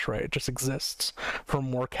cash, right? It just exists for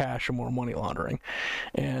more cash and more money laundering.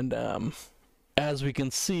 And as we can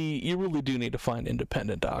see, you really do need to find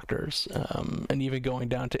independent doctors, and even going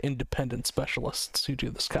down to independent specialists who do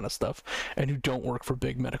this kind of stuff and who don't work for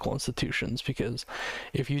big medical institutions, because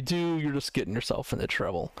if you do, you're just getting yourself into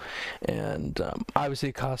trouble. And obviously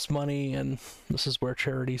it costs money, and this is where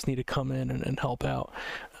charities need to come in and help out,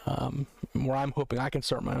 where I'm hoping I can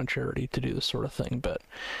start my own charity to do this sort of thing. But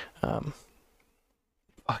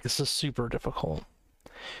this is super difficult.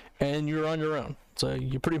 And you're on your own, so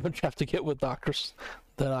you pretty much have to get with doctors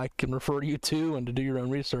that I can refer you to and to do your own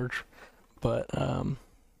research. But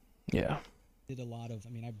yeah. Did a lot of, I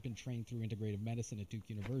mean, I've been trained through integrative medicine at Duke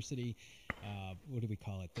University. What do we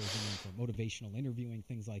call it? There's a name for motivational interviewing,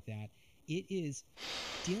 things like that. It is,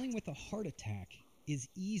 dealing with a heart attack is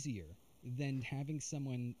easier than having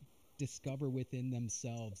someone discover within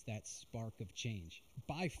themselves that spark of change,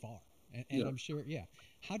 by far. And I'm sure,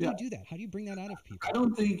 How do you do that? How do you bring that out of people? I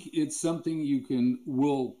don't think it's something you can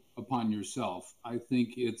will upon yourself. I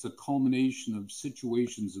think it's a culmination of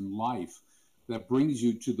situations in life that brings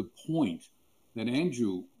you to the point that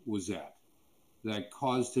Andrew was at, that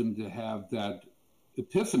caused him to have that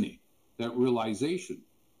epiphany, that realization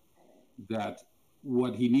that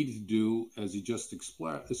what he needed to do, as he just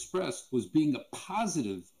expressed, was being a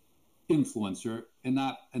positive influencer and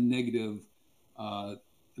not a negative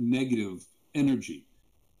energy,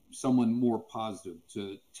 someone more positive,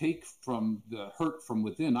 to take from the hurt from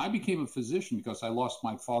within. I became a physician because I lost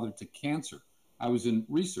my father to cancer. I was in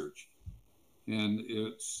research. And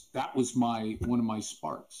that was one of my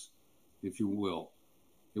sparks, if you will.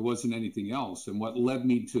 It wasn't anything else. And what led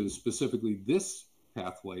me to specifically this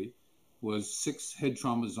pathway was 6 head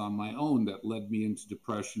traumas on my own that led me into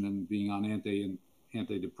depression and being on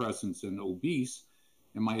antidepressants and obese.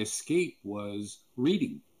 And my escape was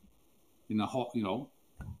reading in the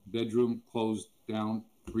bedroom, closed down,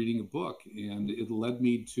 reading a book. And it led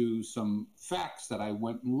me to some facts that I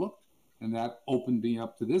went and looked. And that opened me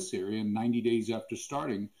up to this area. And 90 days after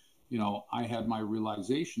starting, I had my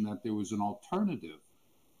realization that there was an alternative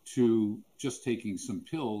to just taking some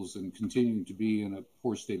pills and continuing to be in a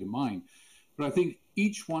poor state of mind. But I think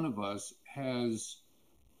each one of us has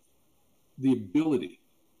the ability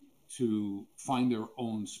to find their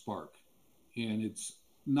own spark. And it's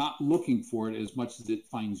not looking for it as much as it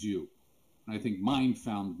finds you. And I think mine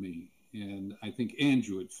found me. And I think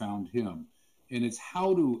Andrew had found him. And it's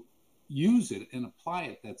how to use it and apply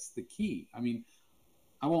it that's the key. I mean,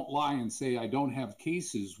 I won't lie and say I don't have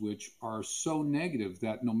cases which are so negative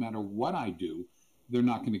that no matter what I do, they're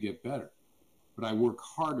not going to get better. But I work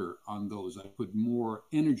harder on those. I put more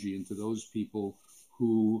energy into those people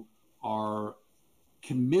who are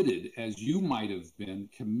committed, as you might have been,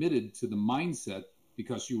 committed to the mindset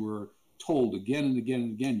because you were told again and again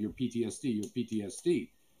and again, you're PTSD.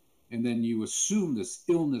 And then you assume this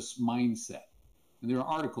illness mindset. And there are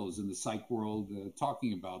articles in the psych world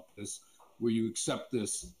talking about this, where you accept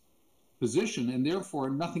this position and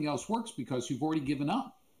therefore nothing else works because you've already given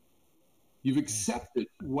up. You've accepted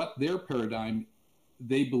what their paradigm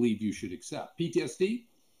they believe you should accept. PTSD,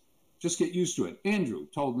 just get used to it. Andrew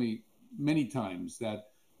told me many times that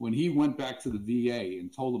when he went back to the VA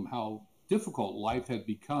and told them how difficult life had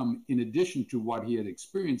become in addition to what he had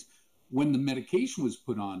experienced, when the medication was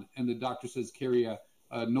put on and the doctor says, carry a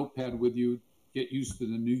notepad with you, get used to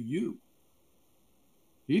the new you.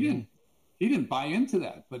 He didn't buy into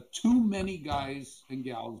that, but too many guys and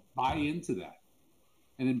gals buy into that.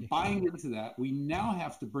 And in buying into that, we now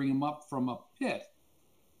have to bring them up from a pit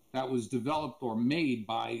that was developed or made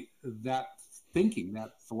by that thinking,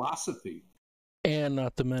 that philosophy. And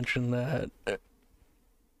not to mention that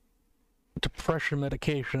depression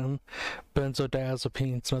medication,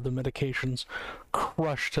 benzodiazepines, and other medications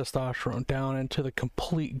crush testosterone down into the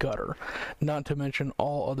complete gutter, not to mention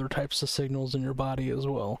all other types of signals in your body as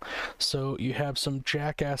well. So you have some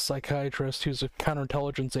jackass psychiatrist who's a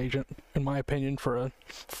counterintelligence agent, in my opinion, for a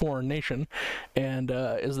foreign nation, and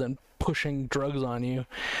is then pushing drugs on you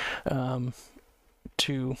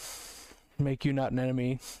to make you not an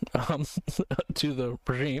enemy to the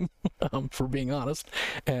regime, for being honest,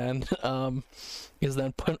 and is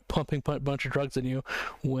then pumping a bunch of drugs in you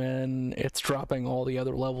when it's dropping all the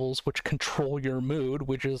other levels which control your mood,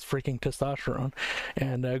 which is freaking testosterone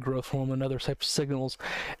and growth hormone and other types of signals,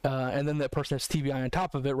 and then that person has TBI on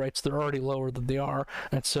top of it, right? So they're already lower than they are,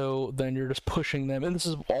 and so then you're just pushing them. And this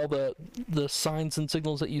is all the signs and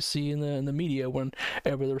signals that you see in the media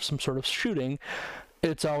whenever there's some sort of shooting.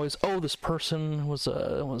 It's always, oh, this person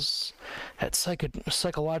had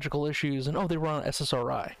psychological issues, and they were on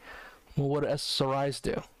SSRI. Well, what do SSRIs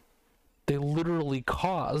do? They literally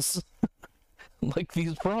cause like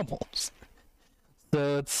these problems.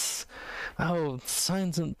 So it's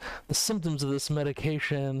signs and the symptoms of this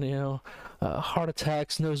medication, heart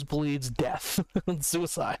attacks, nosebleeds, death,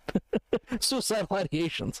 suicide, suicidal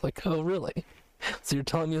ideations. Like, oh, really? So you're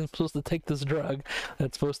telling me I'm supposed to take this drug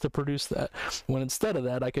that's supposed to produce that, when instead of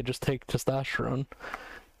that I could just take testosterone,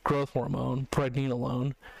 growth hormone,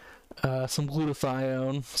 pregnenolone, some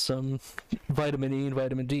glutathione, some vitamin E and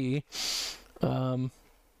vitamin D,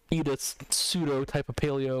 eat a pseudo type of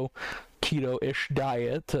paleo keto-ish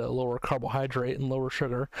diet to lower carbohydrate and lower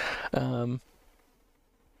sugar, and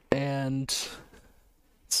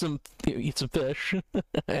eat some fish,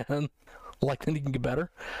 and like then you can get better.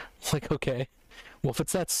 It's like, okay, well, if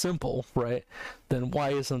it's that simple, right, then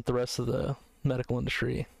why isn't the rest of the medical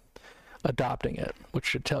industry adopting it, which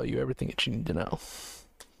should tell you everything that you need to know?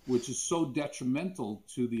 Which is so detrimental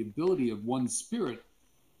to the ability of one's spirit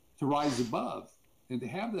to rise above and to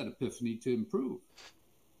have that epiphany to improve.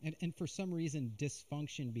 And for some reason,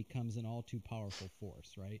 dysfunction becomes an all too powerful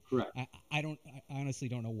force, right? Correct. I honestly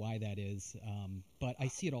don't know why that is, but I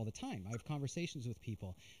see it all the time. I have conversations with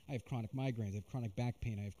people. I have chronic migraines. I have chronic back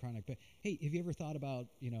pain. I have chronic. Hey, have you ever thought about,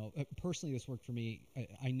 personally, this worked for me.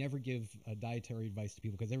 I never give dietary advice to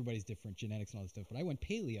people because everybody's different, genetics and all this stuff. But I went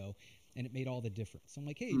paleo, and it made all the difference. So I'm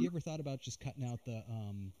like, hey, have you ever thought about just cutting out the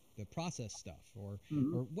processed stuff or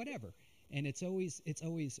whatever? And it's always,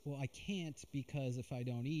 well, I can't because if I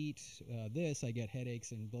don't eat this, I get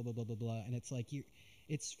headaches and blah, blah, blah, blah, blah. And it's like,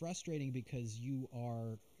 it's frustrating because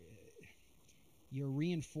you're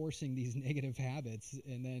reinforcing these negative habits,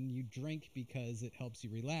 and then you drink because it helps you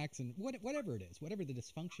relax and whatever it is, whatever the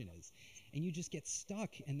dysfunction is. And you just get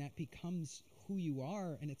stuck, and that becomes who you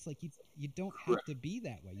are. And it's like, you don't have to be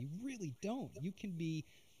that way. You really don't. You can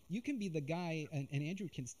be the guy, and Andrew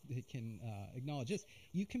can acknowledge this.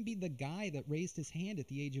 You can be the guy that raised his hand at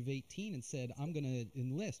the age of 18 and said, I'm going to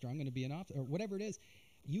enlist, or I'm going to be an officer, or whatever it is.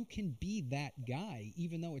 You can be that guy,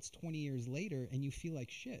 even though it's 20 years later and you feel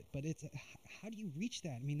like shit. But it's, how do you reach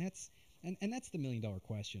that? I mean, that's the $1 million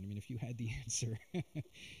question. I mean, if you had the answer.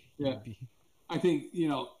 Yeah. I think,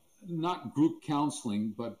 not group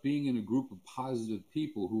counseling, but being in a group of positive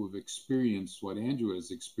people who have experienced what Andrew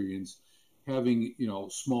has experienced, having,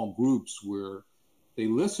 small groups where they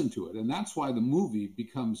listen to it. And that's why the movie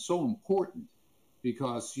becomes so important,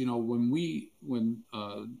 because, when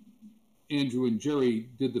Andrew and Jerry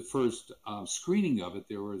did the first screening of it,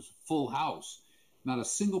 there was a full house. Not a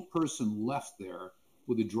single person left there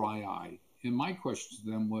with a dry eye. And my question to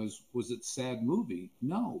them was it a sad movie?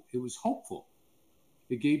 No, it was hopeful.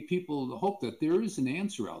 It gave people the hope that there is an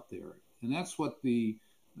answer out there. And that's what the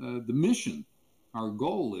mission, our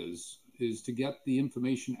goal is to get the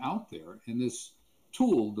information out there. And this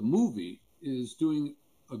tool, the movie, is doing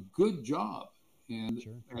a good job. And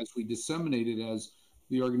Sure. As we disseminate it, as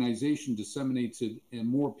the organization disseminates it and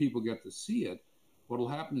more people get to see it, what will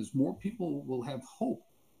happen is more people will have hope.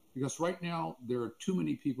 Because right now, there are too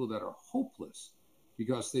many people that are hopeless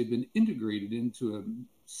because they've been integrated into a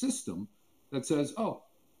system that says, oh,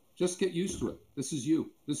 just get used to it. This is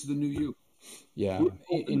you. This is the new you. Yeah.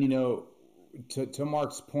 And to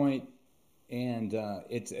Mark's point, and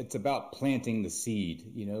it's about planting the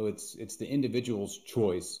seed. It's the individual's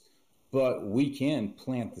choice, but we can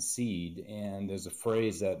plant the seed. And there's a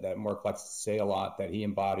phrase that Mark likes to say a lot that he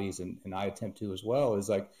embodies, and I attempt to as well, is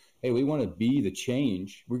like, hey, we want to be the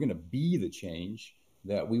change. We're going to be the change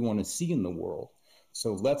that we want to see in the world.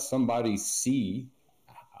 So let somebody see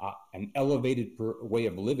an elevated way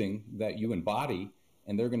of living that you embody,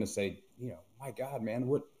 and they're going to say, my God, man,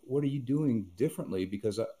 what are you doing differently?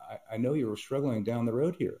 Because I know you were struggling down the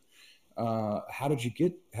road here. How did you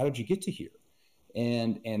get to here?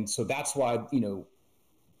 And so that's why,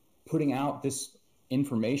 putting out this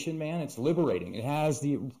information, man, it's liberating. It has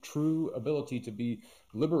the true ability to be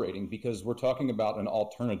liberating, because we're talking about an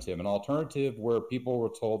alternative where people were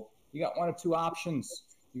told, you got one of two options.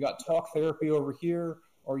 You got talk therapy over here,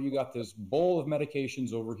 or you got this bowl of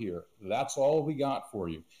medications over here. That's all we got for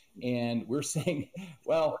you. And we're saying,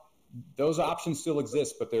 well, those options still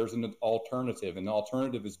exist, but there's an alternative. And the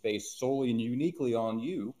alternative is based solely and uniquely on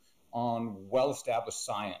you, on well-established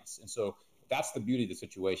science. And so that's the beauty of the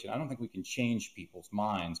situation. I don't think we can change people's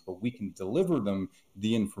minds, but we can deliver them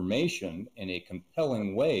the information in a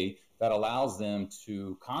compelling way that allows them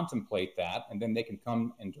to contemplate that, and then they can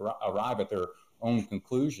come and arrive at their own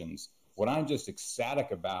conclusions. What I'm just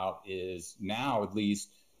ecstatic about is now, at least,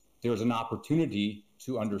 there's an opportunity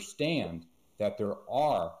to understand that there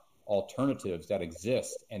are alternatives that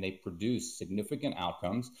exist, and they produce significant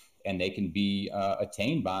outcomes, and they can be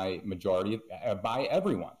attained by by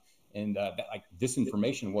everyone. And this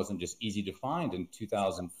information wasn't just easy to find in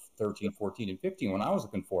 2013, 14, and 15 when I was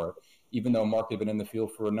looking for it, even though Mark had been in the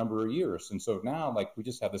field for a number of years. And so now, we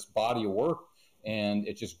just have this body of work, and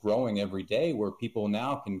it's just growing every day, where people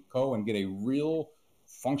now can go and get a real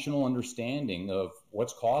functional understanding of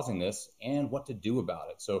what's causing this and what to do about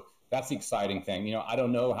it. So that's the exciting thing. I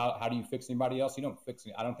don't know how do you fix anybody else? You don't fix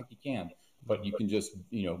it. I don't think you can, but you can just,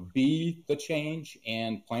 be the change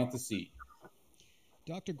and plant the seed.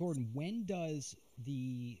 Dr. Gordon, when does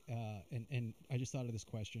the and I just thought of this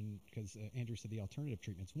question because Andrew said the alternative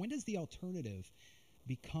treatments. When does the alternative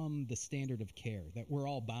become the standard of care that we're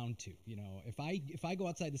all bound to? You know, if I go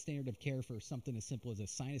outside the standard of care for something as simple as a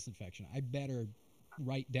sinus infection, I better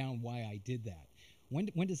write down why I did that.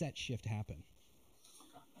 When does that shift happen?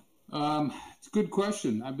 It's a good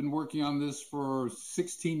question. I've been working on this for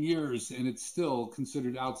 16 years, and it's still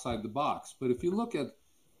considered outside the box. But if you look at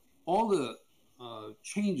all the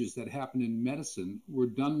changes that happened in medicine were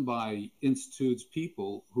done by institutes,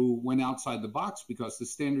 people who went outside the box because the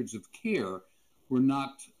standards of care were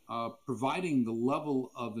not providing the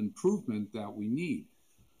level of improvement that we need.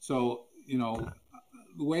 So, you know,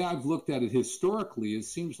 the way I've looked at it historically, it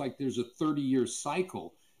seems like there's a 30-year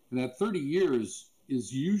cycle, and that 30 years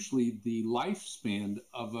is usually the lifespan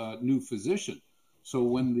of a new physician. So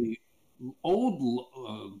when the old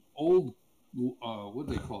what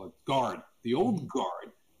do they call it? Guard. The old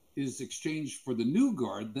guard is exchanged for the new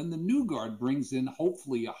guard. Then the new guard brings in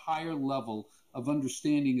hopefully a higher level of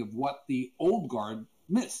understanding of what the old guard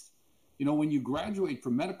missed. You know, when you graduate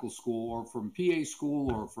from medical school or from PA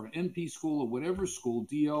school or from NP school or whatever school,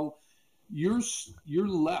 DO, you're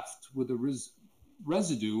left with a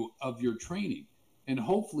residue of your training. And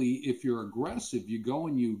hopefully, if you're aggressive, you go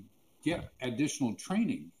and you get additional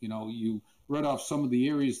training. You know, you read off some of the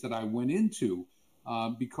areas that I went into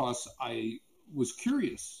because I was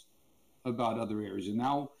curious about other areas. And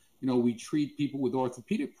now, you know, we treat people with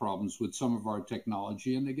orthopedic problems with some of our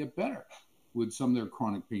technology, and they get better with some of their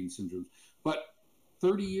chronic pain syndromes. But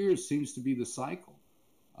 30 years seems to be the cycle.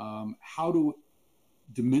 How to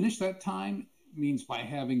diminish that time means by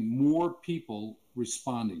having more people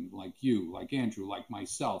responding, like you, like Andrew, like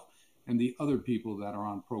myself, and the other people that are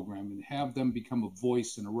on program, and have them become a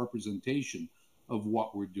voice and a representation of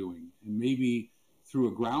what we're doing. And maybe through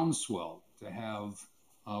a groundswell to have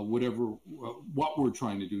what we're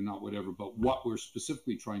trying to do, not whatever, but what we're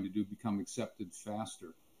specifically trying to do become accepted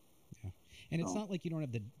faster. Yeah. And it's not like you don't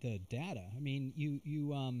have the data. I mean, you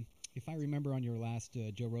if I remember on your last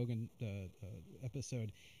Joe Rogan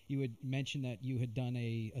episode, you had mentioned that you had done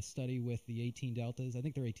a study with the 18 Deltas. I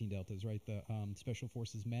think they're 18 Deltas, right? The Special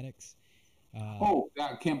Forces medics.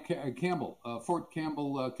 Camp Campbell, Fort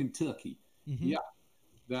Campbell, Kentucky. Mm-hmm. Yeah,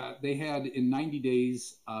 that they had in 90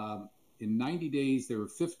 days. In 90 days, they were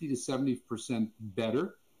 50 to 70%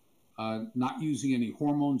 better. Not using any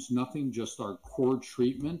hormones, nothing, just our core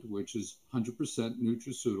treatment, which is 100%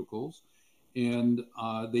 nutraceuticals. And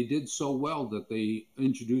they did so well that they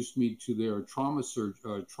introduced me to their trauma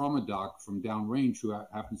doc from downrange, who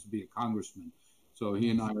happens to be a congressman. So he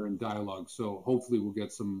and I are in dialogue. So hopefully we'll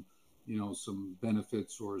get some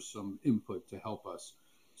benefits or some input to help us.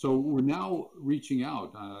 So we're now reaching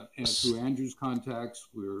out and through Andrew's contacts.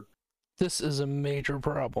 This is a major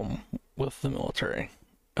problem with the military.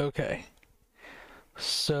 Okay.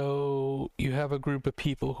 So you have a group of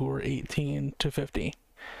people who are 18 to 50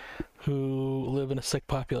 who live in a sick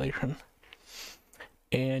population.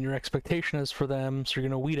 And your expectation is for them, so you're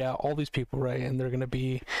going to weed out all these people, right? And they're going to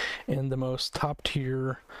be in the most top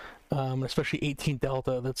tier, especially 18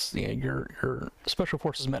 Delta, that's your Special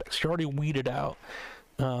Forces medics. You already weeded out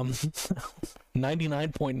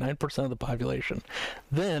 99.9% of the population.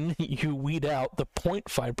 Then you weed out the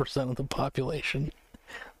 0.5% of the population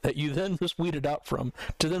that you then just weeded out from,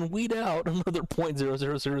 to then weed out another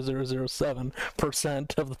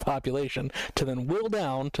 0.000007% of the population, to then whittle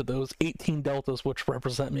down to those 18 Deltas, which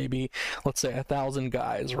represent maybe, let's say, 1,000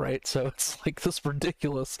 guys, right? So it's like this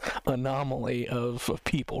ridiculous anomaly of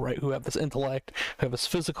people, right, who have this intellect, who have this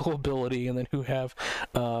physical ability, and then who have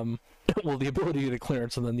the ability to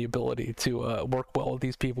clearance, and then the ability to work well with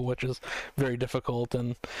these people, which is very difficult,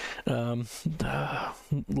 and a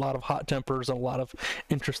lot of hot tempers and a lot of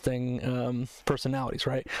interesting personalities,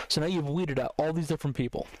 right? So now you've weeded out all these different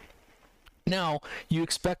people. Now you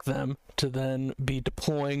expect them to then be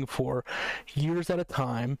deploying for years at a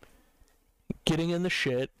time, getting in the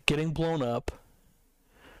shit, getting blown up,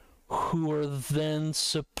 who are then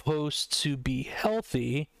supposed to be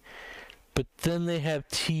healthy, but then they have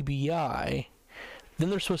TBI, then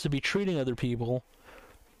they're supposed to be treating other people,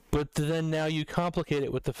 but then now you complicate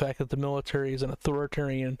it with the fact that the military is an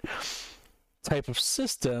authoritarian type of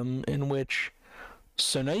system in which,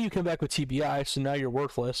 so now you come back with TBI, so now you're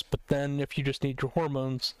worthless, but then if you just need your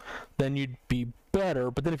hormones, then you'd be better,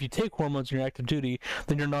 but then if you take hormones in your active duty,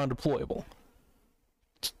 then you're non-deployable.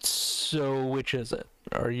 So which is it?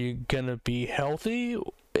 Are you gonna be healthy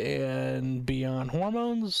and be on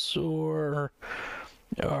hormones, or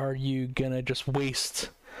are you gonna just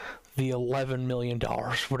waste the $11 million,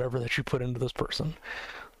 whatever, that you put into this person?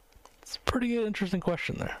 It's pretty interesting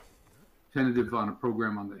question there. Tentative on a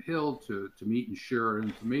program on the Hill to meet and share our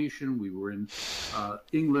information. We were in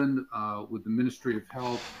England with the Ministry of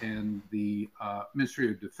Health and the Ministry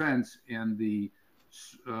of Defense and the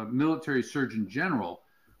Military Surgeon General,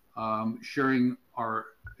 sharing our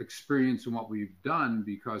experience and what we've done,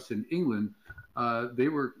 because in England they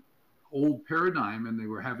were old paradigm and they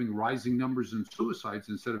were having rising numbers in suicides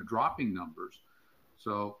instead of dropping numbers.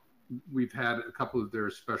 So we've had a couple of their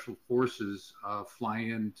special forces fly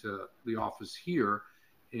into the office here,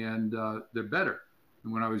 and they're better.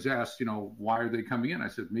 And when I was asked, why are they coming in? I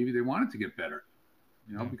said, maybe they wanted to get better,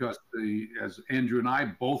 because as Andrew and I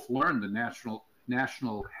both learned, the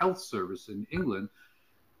National Health Service in England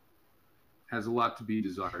has a lot to be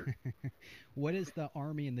desired. What is the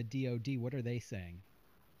Army and the DOD? What are they saying?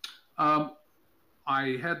 I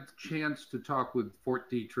had the chance to talk with Fort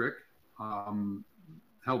Detrick,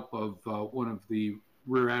 help of one of the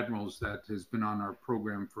rear admirals that has been on our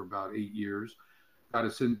program for about 8 years. Got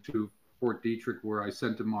us into Fort Detrick, where I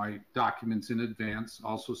sent them my documents in advance.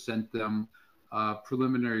 Also sent them a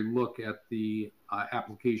preliminary look at the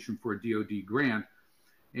application for a DoD grant.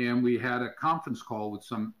 And we had a conference call with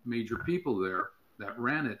some major people there that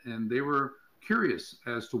ran it, and they were curious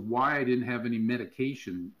as to why I didn't have any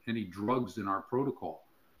medication, any drugs in our protocol.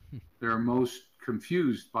 They're most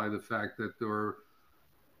confused by the fact that they're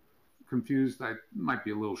confused. I might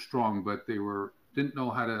be a little strong, but they didn't know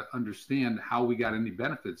how to understand how we got any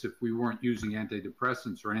benefits if we weren't using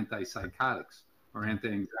antidepressants or antipsychotics or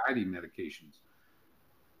anti-anxiety medications.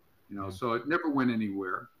 So it never went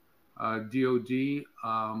anywhere. DOD,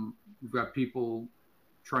 we've got people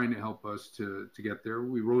trying to help us to get there.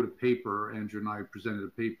 We wrote a paper, Andrew and I presented a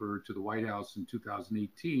paper to the White House in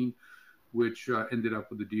 2018, which ended up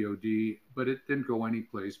with the DOD, but it didn't go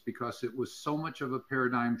anyplace because it was so much of a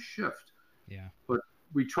paradigm shift. Yeah. But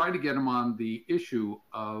we tried to get them on the issue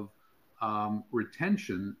of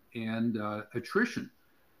retention and attrition.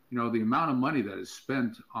 The amount of money that is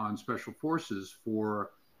spent on special forces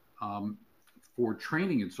for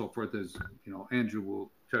training and so forth, as Andrew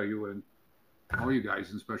will tell you, and all you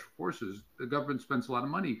guys in special forces, the government spends a lot of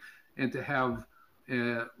money, and to have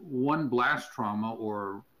one blast trauma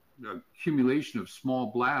or accumulation of small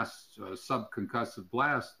blasts, subconcussive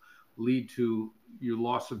blasts, lead to your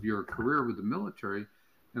loss of your career with the military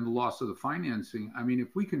and the loss of the financing. I mean,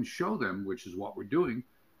 if we can show them, which is what we're doing,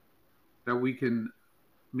 that we can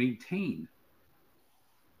maintain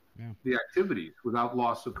the activities without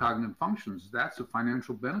loss of cognitive functions, that's a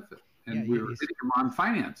financial benefit. And we're hitting them on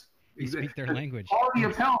finance. You speak their language. Quality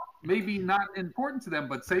of health may be not important to them,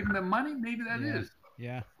 but saving them money, maybe that is.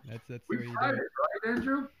 Yeah, that's we the way you tried do it, right,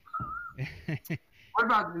 Andrew? What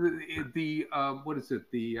about the what is it?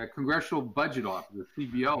 The Congressional Budget Office, the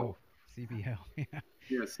CBO. Oh, CBO. Yeah,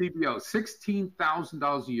 CBO.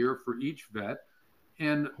 $16,000 a year for each vet.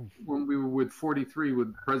 And when we were with 43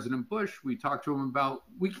 with President Bush, we talked to him about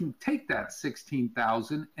we can take that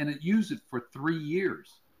 $16,000 and use it for 3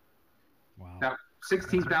 years. Wow. That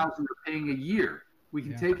 $16,000 they're paying a year. We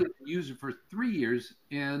can take it and use it for 3 years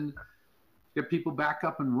and get people back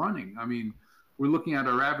up and running. I mean, we're looking at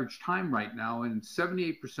our average time right now, and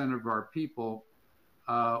 78% of our people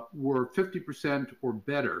were 50% or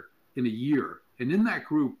better in a year. And in that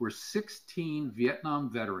group were 16 Vietnam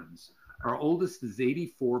veterans. Our oldest is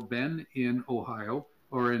 84, Ben in Ohio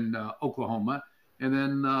or in Oklahoma. And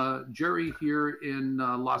then Jerry here in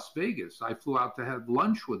Las Vegas. I flew out to have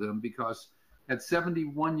lunch with him because at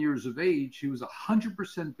 71 years of age, he was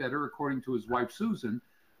 100% better, according to his wife, Susan.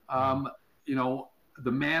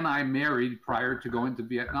 The man I married prior to going to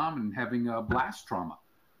Vietnam and having a blast trauma.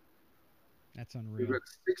 That's unreal. We got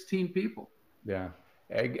 16 people. Yeah.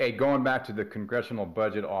 Hey, going back to the Congressional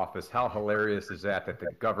Budget Office, how hilarious is that the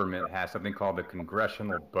government has something called the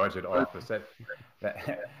Congressional Budget Office?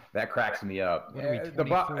 That cracks me up. What are we,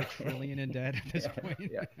 24 trillion in debt at this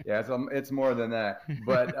point? It's more than that.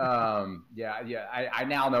 But I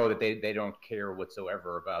now know that they don't care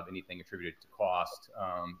whatsoever about anything attributed to cost.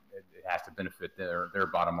 It has to benefit their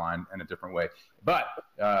bottom line in a different way. But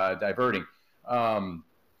diverting.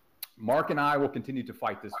 Mark and I will continue to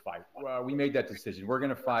fight this fight. We made that decision. We're going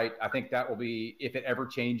to fight. I think that will be, if it ever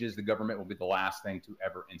changes, the government will be the last thing to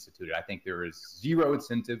ever institute it. I think there is zero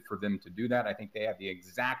incentive for them to do that. I think they have the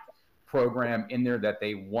exact program in there that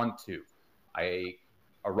they want to. I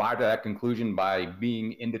arrived at that conclusion by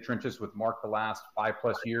being in the trenches with Mark the last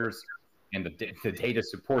 5+ years, and the data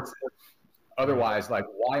supports it. Otherwise,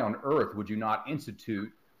 why on earth would you not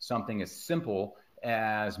institute something as simple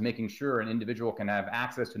as making sure an individual can have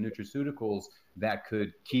access to nutraceuticals that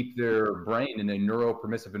could keep their brain in a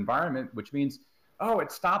neuropermissive environment, which means oh,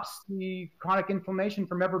 it stops the chronic inflammation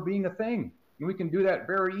from ever being a thing. And we can do that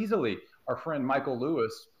very easily. Our friend Michael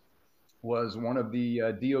Lewis was one of the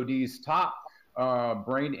DOD's top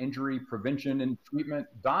brain injury prevention and treatment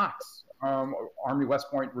docs. Army West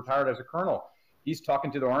Point, retired as a colonel. He's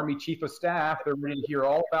talking to the Army Chief of Staff. They're ready to hear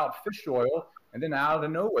all about fish oil. And then out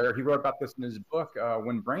of nowhere, he wrote about this in his book,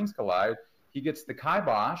 When Brains Collide. He gets the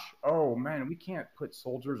kibosh. Oh, man, we can't put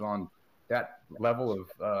soldiers on that level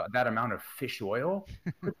of that amount of fish oil.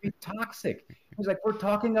 It could be toxic. He's like, we're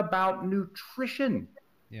talking about nutrition.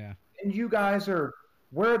 Yeah. And you guys are,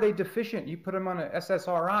 where are they deficient? You put them on an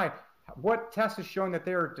SSRI. What test is showing that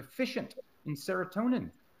they are deficient in serotonin?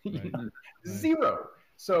 Right. Right. Zero.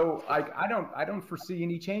 So I don't foresee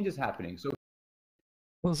any changes happening. So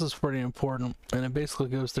This is pretty important, and it basically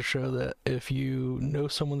goes to show that if you know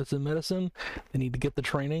someone that's in medicine, they need to get the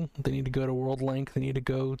training, they need to go to World Link, they need to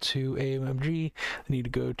go to AMMG, they need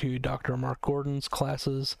to go to Dr. Mark Gordon's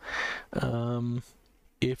classes.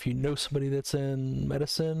 If you know somebody that's in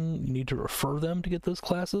medicine, you need to refer them to get those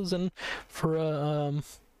classes, and for a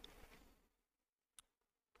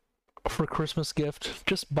Christmas gift,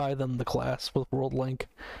 just buy them the class with World Link,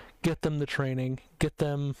 get them the training, get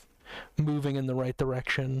them moving in the right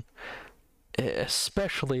direction,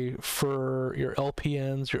 especially for your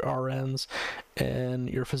LPNs, your RNs, and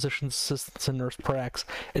your physician assistants and nurse pracs.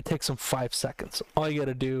 It takes them 5 seconds. All you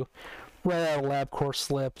gotta do, write out a lab course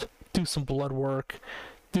slip, do some blood work,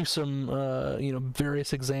 do some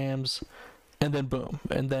various exams, and then boom,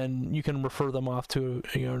 and then you can refer them off to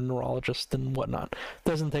a neurologist and whatnot.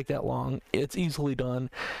 Doesn't take that long. It's easily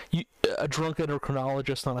done. A drunk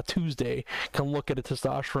endocrinologist on a Tuesday can look at a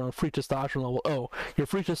free testosterone level. Oh, your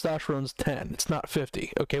free testosterone's 10. It's not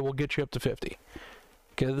 50. Okay, we'll get you up to 50.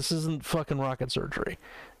 Okay, this isn't fucking rocket surgery.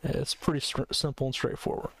 It's pretty simple and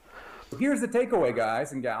straightforward. here's the takeaway,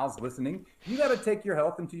 guys and gals listening. You got to take your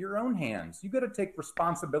health into your own hands. You got to take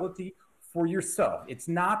responsibility for yourself. It's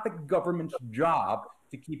not the government's job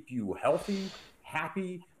to keep you healthy,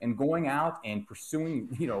 happy, and going out and pursuing,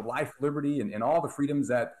 life, liberty, and all the freedoms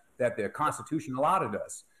that the Constitution allotted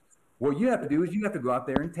us. What you have to do is you have to go out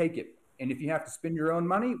there and take it. And if you have to spend your own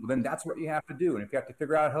money, well, then that's what you have to do. And if you have to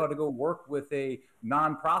figure out how to go work with a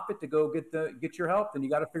nonprofit to go get your help, then you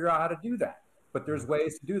got to figure out how to do that. But there's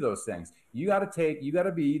ways to do those things. You got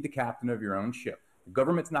to be the captain of your own ship. The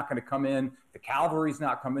government's not going to come in. The cavalry's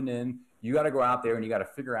not coming in. You got to go out there and you got to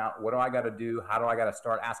figure out, what do I got to do? How do I got to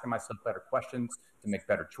start asking myself better questions to make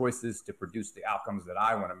better choices, to produce the outcomes that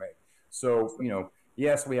I want to make? So,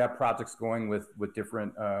 yes, we have projects going with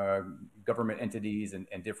different government entities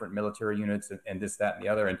and different military units and this, that, and the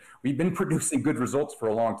other. And we've been producing good results for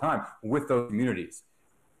a long time with those communities.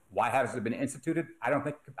 Why hasn't it been instituted?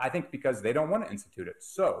 I think because they don't want to institute it.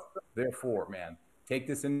 So therefore, man, take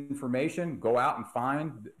this information, go out and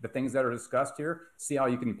find the things that are discussed here, see how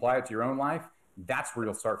you can apply it to your own life. That's where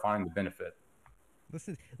you'll start finding the benefit.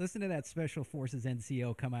 Listen to that Special Forces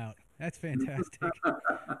NCO come out. That's fantastic.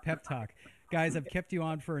 Pep talk. Guys, I've kept you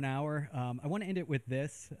on for an hour. I want to end it with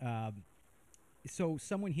this. So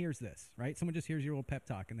someone hears this, right? Someone just hears your little pep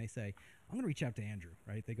talk and they say, I'm going to reach out to Andrew,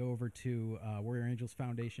 right? They go over to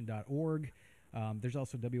warriorangelsfoundation.org. There's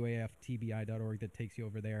also waftbi.org that takes you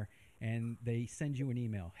over there, and they send you an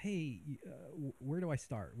email. Hey, where do I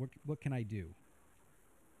start? What can I do?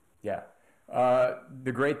 Yeah.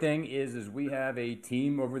 The great thing is we have a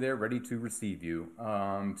team over there ready to receive you.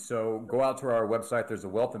 So go out to our website. There's a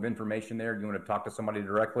wealth of information there. You want to talk to somebody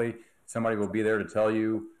directly, somebody will be there to tell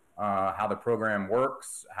you how the program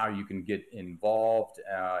works, how you can get involved,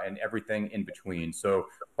 and everything in between. So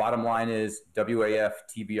bottom line is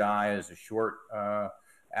WAFTBI is a short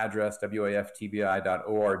address,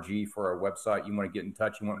 waftbi.org for our website. You want to get in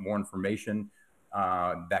touch, you want more information,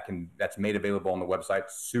 that's made available on the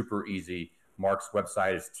website. Super easy. Mark's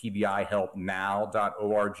website is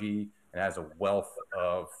tbihelpnow.org. It has a wealth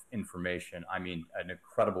of information. I mean, an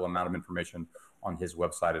incredible amount of information on his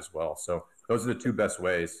website as well. So those are the two best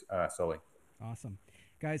ways, Sully. Awesome.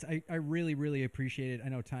 Guys, I really, really appreciate it. I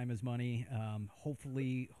know time is money.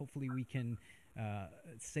 Hopefully we can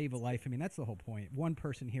save a life. I mean, that's the whole point. One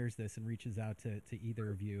person hears this and reaches out to either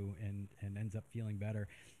of you and ends up feeling better,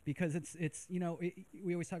 because we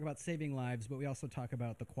always talk about saving lives, but we also talk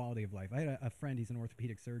about the quality of life. I had a friend, he's an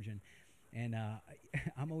orthopedic surgeon, and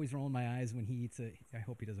I'm always rolling my eyes when he eats I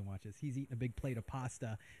hope he doesn't watch this. He's eating a big plate of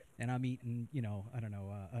pasta, and I'm eating,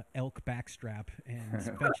 a elk backstrap and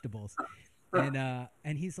some vegetables.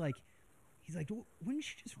 And he's like, wouldn't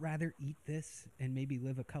you just rather eat this and maybe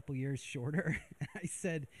live a couple years shorter? I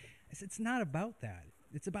said, it's not about that.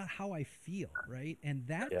 It's about how I feel, right? And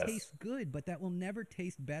that tastes good, but that will never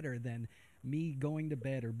taste better than me going to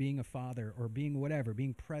bed or being a father or being whatever,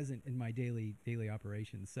 being present in my daily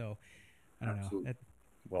operations. So I don't Absolutely. know.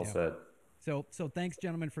 Well Yeah. said. So thanks,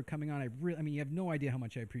 gentlemen, for coming on. I mean, you have no idea how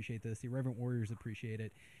much I appreciate this. The Irreverent Warriors appreciate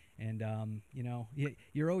it, and you know,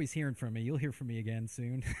 you're always hearing from me. You'll hear from me again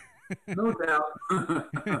soon. No doubt.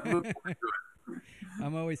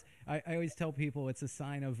 I always tell people it's a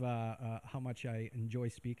sign of how much I enjoy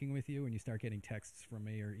speaking with you when you start getting texts from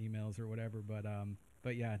me or emails or whatever.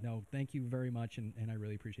 But yeah, no, thank you very much, and I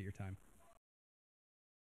really appreciate your time.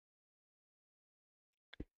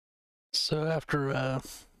 So after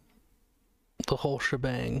the whole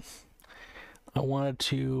shebang, I wanted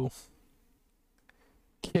to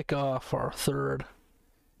kick off our third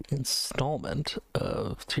installment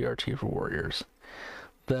of TRT for Warriors.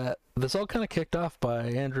 This all kind of kicked off by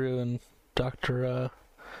Andrew and Dr.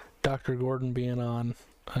 Gordon being on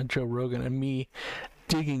Joe Rogan, and me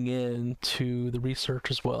digging into the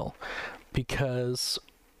research as well, because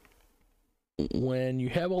when you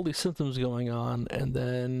have all these symptoms going on and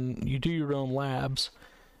then you do your own labs,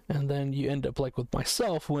 and then you end up like with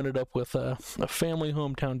myself, who ended up with a family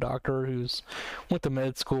hometown doctor who's went to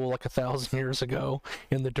med school like 1,000 years ago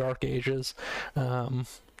in the dark ages,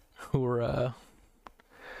 who were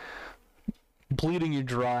bleeding you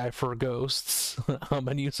dry for ghosts,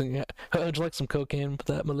 and using would you like some cocaine with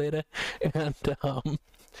that, my lady? And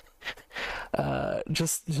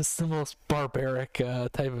just the most barbaric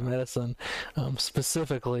type of medicine,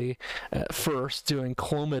 specifically at first doing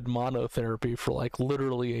Clomid monotherapy for like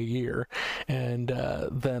literally a year, and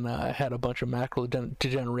then I had a bunch of macular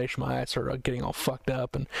degeneration. My eyes started getting all fucked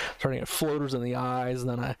up and starting to get floaters in the eyes, and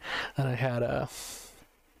then I had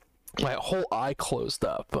my whole eye closed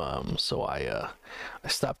up, so I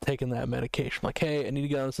stopped taking that medication. Like, hey, I need to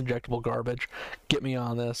get on this injectable garbage, get me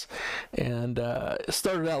on this. And it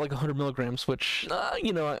started out like 100 milligrams, which,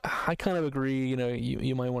 you know, I kind of agree. You know,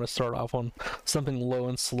 you might want to start off on something low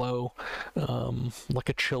and slow, like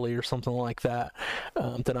a chili or something like that,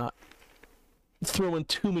 to not throw in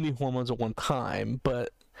too many hormones at one time.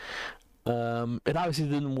 But it obviously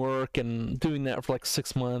didn't work, and doing that for like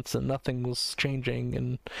 6 months and nothing was changing,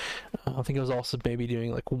 and I think it was also maybe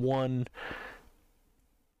doing like one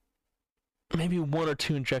or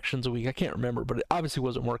two injections a week. I can't remember, but it obviously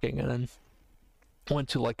wasn't working. And then went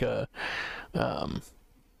to like a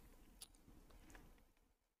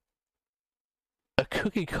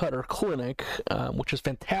cookie cutter clinic, which is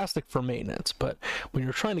fantastic for maintenance, but when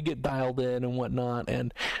you're trying to get dialed in and whatnot,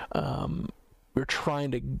 and you're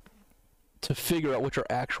trying to figure out what your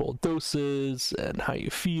actual dose is and how you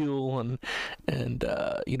feel and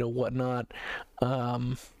you know, whatnot,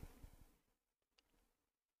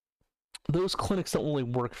 those clinics don't really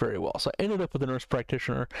work very well. So I ended up with a nurse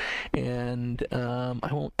practitioner, and I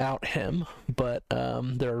won't out him, but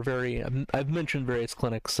there are I've mentioned various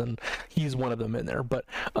clinics, and he's one of them in there. But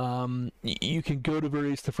you can go to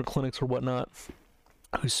various different clinics or whatnot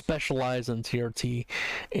who specialize in TRT,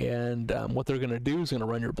 and what they're going to do is going to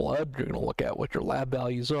run your blood. You're going to look at what your lab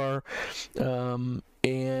values are,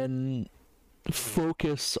 and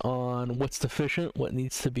focus on what's deficient, what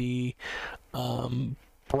needs to be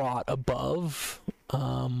brought above,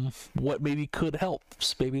 what maybe could help.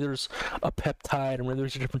 So maybe there's a peptide, or maybe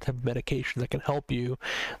there's a different type of medication that can help you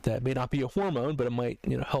that may not be a hormone, but it might,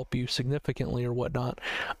 you know, help you significantly or whatnot.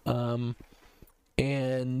 And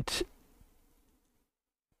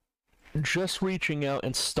just reaching out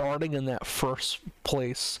and starting in that first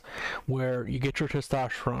place where you get your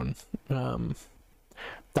testosterone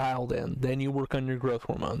dialed in, then you work on your growth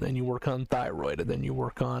hormone, then you work on thyroid, and then you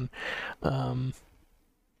work on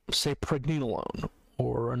say pregnenolone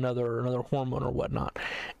or another hormone or whatnot,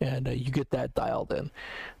 and you get that dialed in.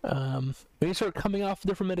 When you start coming off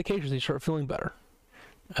different medications, you start feeling better.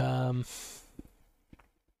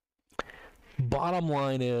 Bottom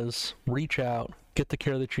line is, reach out, get the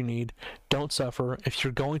care that you need, don't suffer. If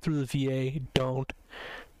you're going through the VA, don't.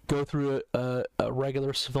 Go through a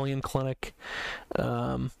regular civilian clinic.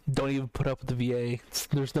 Don't even put up with the VA.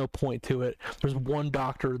 There's no point to it. There's one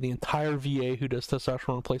doctor in the entire VA who does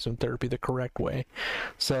testosterone replacement therapy the correct way.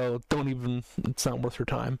 So it's not worth your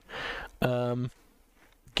time.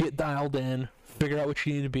 Get dialed in, figure out what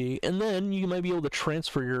you need to be, and then you might be able to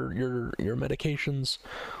transfer your medications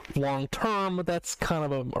long term, but that's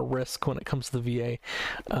kind of a risk when it comes to the VA.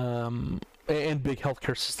 And big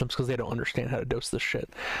healthcare systems, because they don't understand how to dose this shit.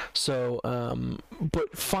 So,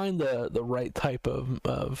 but find the right type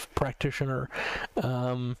of practitioner,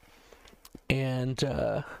 and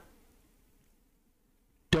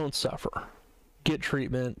don't suffer. Get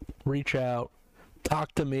treatment, reach out,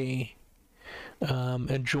 talk to me,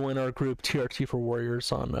 and join our group TRT for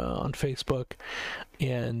Warriors on Facebook.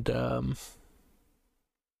 And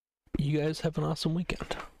you guys have an awesome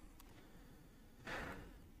weekend.